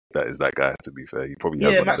Crosby. That is that guy. To be fair, he probably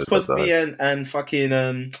has Max Crosby and fucking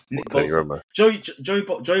Nick Bosa. Joey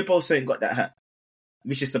Bosa ain't got that hat,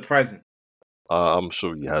 which is surprising. I'm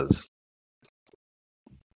sure he has.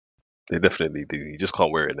 They definitely do. You just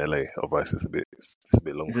can't wear it in LA, otherwise it's a bit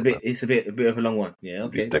long. It's a bit of a long one. Yeah,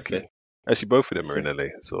 okay, that's fair. Actually, both of them are in LA.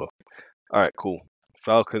 So, all right, cool.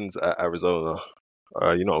 Falcons at Arizona.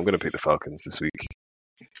 I'm going to pick the Falcons this week.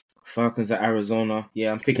 Falcons at Arizona.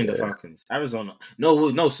 Yeah, I'm picking the Falcons. Arizona.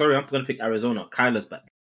 No, sorry, I'm going to pick Arizona. Kyler's back.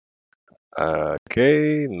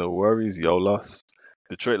 Okay, no worries. Yo lost.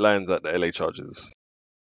 Detroit Lions at the LA Chargers.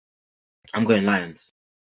 I'm going Lions.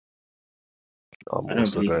 I'm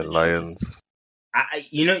also going Lions. Do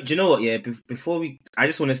you know what? Yeah, before I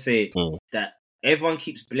just want to say that everyone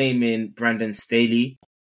keeps blaming Brandon Staley,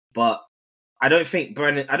 but I don't think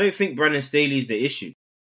Brandon Staley is the issue.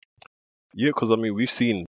 Yeah, because I mean we've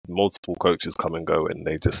seen multiple coaches come and go, and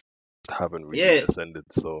they just haven't really ascended.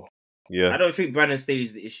 So yeah, I don't think Brandon Staley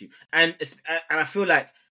is the issue, and I feel like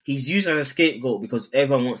he's used as a scapegoat because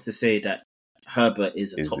everyone wants to say that Herbert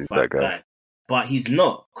is a top 5 guy. But he's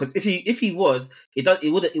not, because if he was,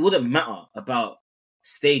 it wouldn't matter about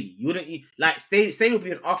Staley. Staley would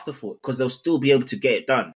be an afterthought because they'll still be able to get it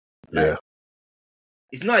done.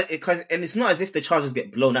 It's not as if the Chargers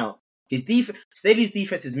get blown out. Staley's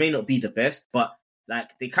defenses may not be the best, but like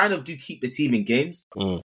they kind of do keep the team in games.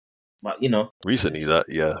 But recently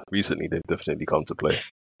they've definitely come to play.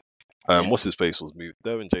 What's his face was moved.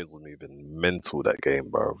 Derwin James was moving mental that game,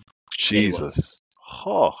 bro. Jesus,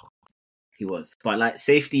 He was, but like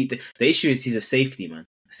safety, the issue is he's a safety, man.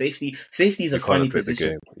 Safety is a funny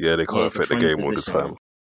position. Yeah, they can't affect the game all the time. Man.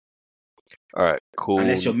 All right, cool.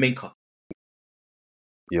 Unless you're Minka.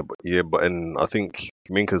 But and I think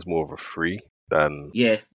Minka's more of a free than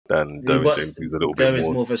Derwin James, who's a little bit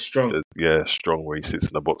more of a strong. Strong where he sits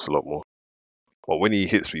in the box a lot more. But when he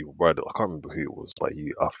hits people, bro, I can't remember who it was, but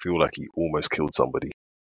I feel like he almost killed somebody.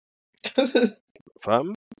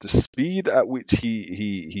 Fam, the speed at which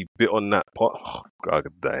he bit on that pot, god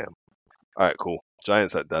damn. All right, cool.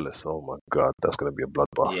 Giants at Dallas. Oh my god, that's gonna be a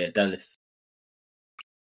bloodbath. Yeah, Dallas.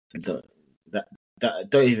 Don't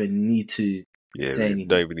even need to say anything.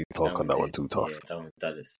 Don't even need to talk on that one too tough. Yeah, that one,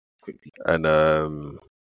 Dallas quickly. And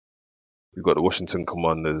we've got the Washington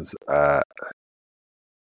Commanders at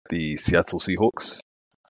the Seattle Seahawks.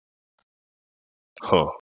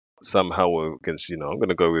 Sam Howell against I'm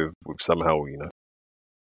gonna go with Sam Howell.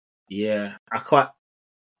 Yeah,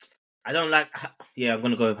 I don't like. Yeah, I'm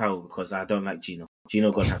gonna go with Howell because I don't like Gino.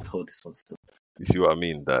 Gino gonna have to hold this one still. You see what I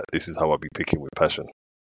mean? That this is how I be picking with passion.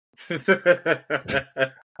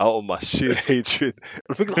 Out of my sheer hatred.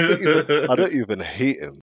 I don't even hate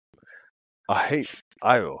him. I hate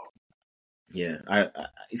Ayo. Yeah,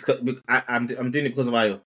 I'm doing it because of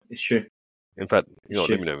Ayo. It's true. In fact, let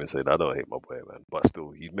me not even say that. I don't hate my boy, man. But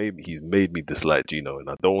still, he's made me dislike Gino, and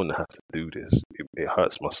I don't want to have to do this. It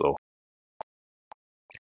hurts my soul.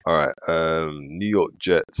 All right, New York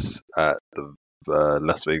Jets at the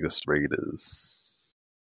Las Vegas Raiders.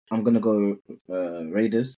 I'm gonna go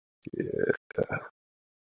Raiders. Yeah.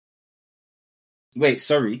 Wait,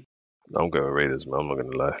 sorry. I'm going Raiders, man. I'm not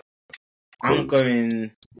gonna lie.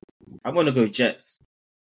 I'm gonna go Jets.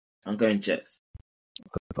 I'm going Jets.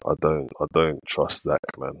 I don't trust Zach,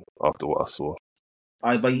 man. After what I saw.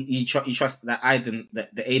 But you trust that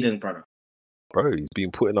the Aiden brother. Bro, he's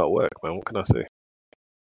been putting out work, man. What can I say?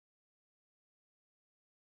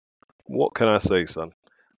 What can I say, son?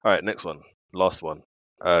 All right, next one. Last one.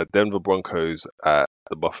 Denver Broncos at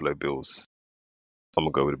the Buffalo Bills. I'm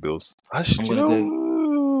gonna go with the Bills. Actually, I'm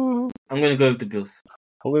gonna go with the Bills.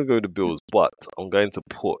 I'm gonna go with the Bills, but I'm going to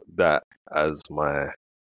put that as my.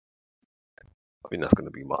 I think that's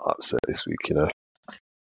gonna be my upset this week. You know.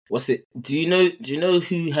 What's it? Do you know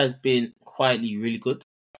who has been quietly really good?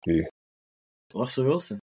 Who? Russell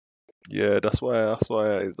Wilson. Yeah, that's why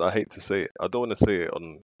I hate to say it. I don't want to say it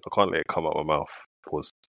on. I can't let it come out my mouth.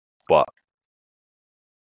 Pause. But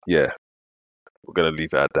yeah, we're gonna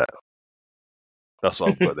leave it at that. That's why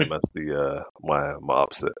I've got them as the my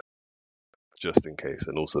upset, just in case.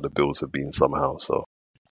 And also the Bills have been somehow. So,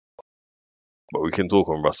 but we can talk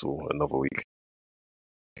on Russell another week,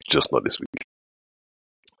 just not this week.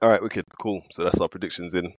 All right, wicked, cool. So that's our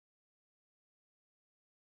predictions in.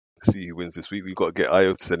 See who wins this week. We've got to get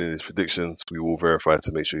Ayo to send in his predictions. We will verify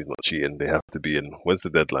to make sure he's not cheating. They have to be in. When's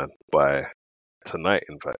the deadline? By tonight,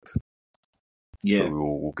 in fact. Yeah. So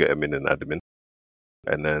we'll get him in and add him in.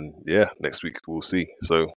 And then, yeah, next week we'll see.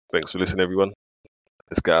 So thanks for listening, everyone.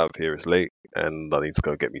 Let's get out of here. It's late and I need to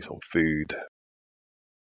go get me some food.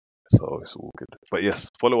 So it's all good. But yes,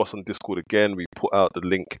 follow us on Discord again. We put out the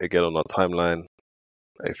link again on our timeline.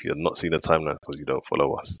 If you're not seeing the timeline because you don't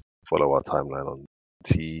follow us, follow our timeline on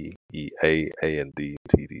TEAANDTDS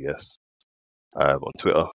on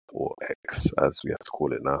Twitter or X as we have to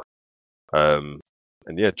call it now. And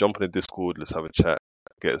yeah, jump in the Discord. Let's have a chat.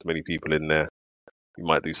 Get as many people in there. We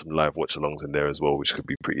might do some live watch-alongs in there as well, which could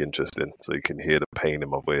be pretty interesting. So you can hear the pain in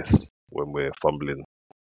my voice when we're fumbling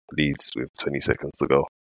leads with 20 seconds to go.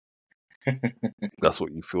 That's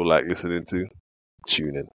what you feel like listening to?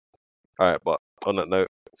 Tune in. All right, but on that note,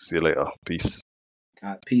 see you later. Peace. All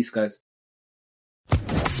right, peace, guys.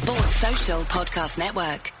 Sports Social Podcast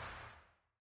Network.